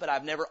fine, but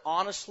I've never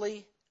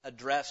honestly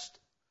addressed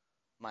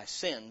my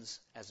sins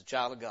as a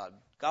child of God.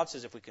 God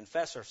says if we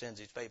confess our sins,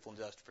 he's faithful and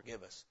just to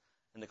forgive us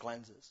and to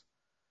cleanse us.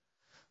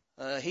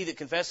 He that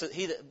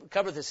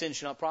covereth his sin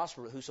shall not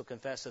prosper, but whoso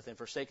confesseth and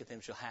forsaketh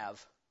him shall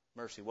have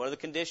mercy. What are the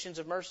conditions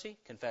of mercy?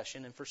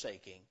 Confession and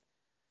forsaking.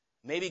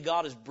 Maybe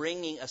God is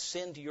bringing a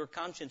sin to your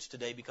conscience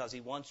today because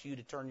he wants you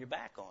to turn your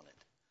back on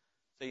it.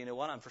 So you know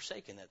what? I'm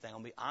forsaking that thing.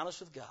 I'm going to be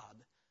honest with God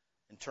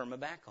and turn my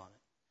back on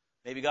it.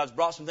 Maybe God's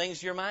brought some things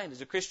to your mind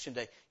as a Christian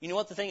today. You know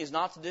what the thing is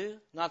not to do?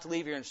 Not to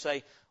leave here and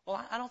say,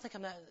 well, I don't think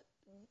I'm that.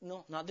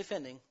 No, not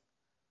defending.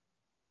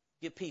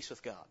 Get peace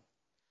with God.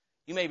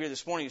 You may be here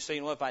this morning and say,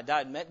 you know what, if I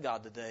died and met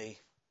God today,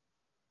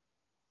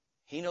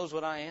 he knows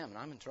what I am and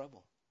I'm in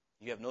trouble.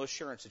 You have no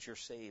assurance that you're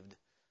saved.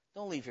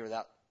 Don't leave here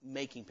without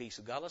making peace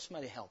with God. Let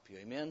somebody help you.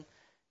 Amen?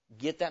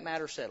 Get that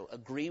matter settled.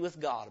 Agree with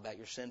God about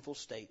your sinful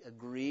state.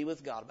 Agree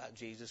with God about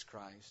Jesus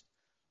Christ.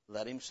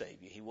 Let Him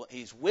save you.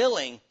 He's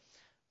willing,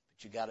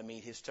 but you got to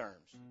meet His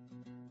terms.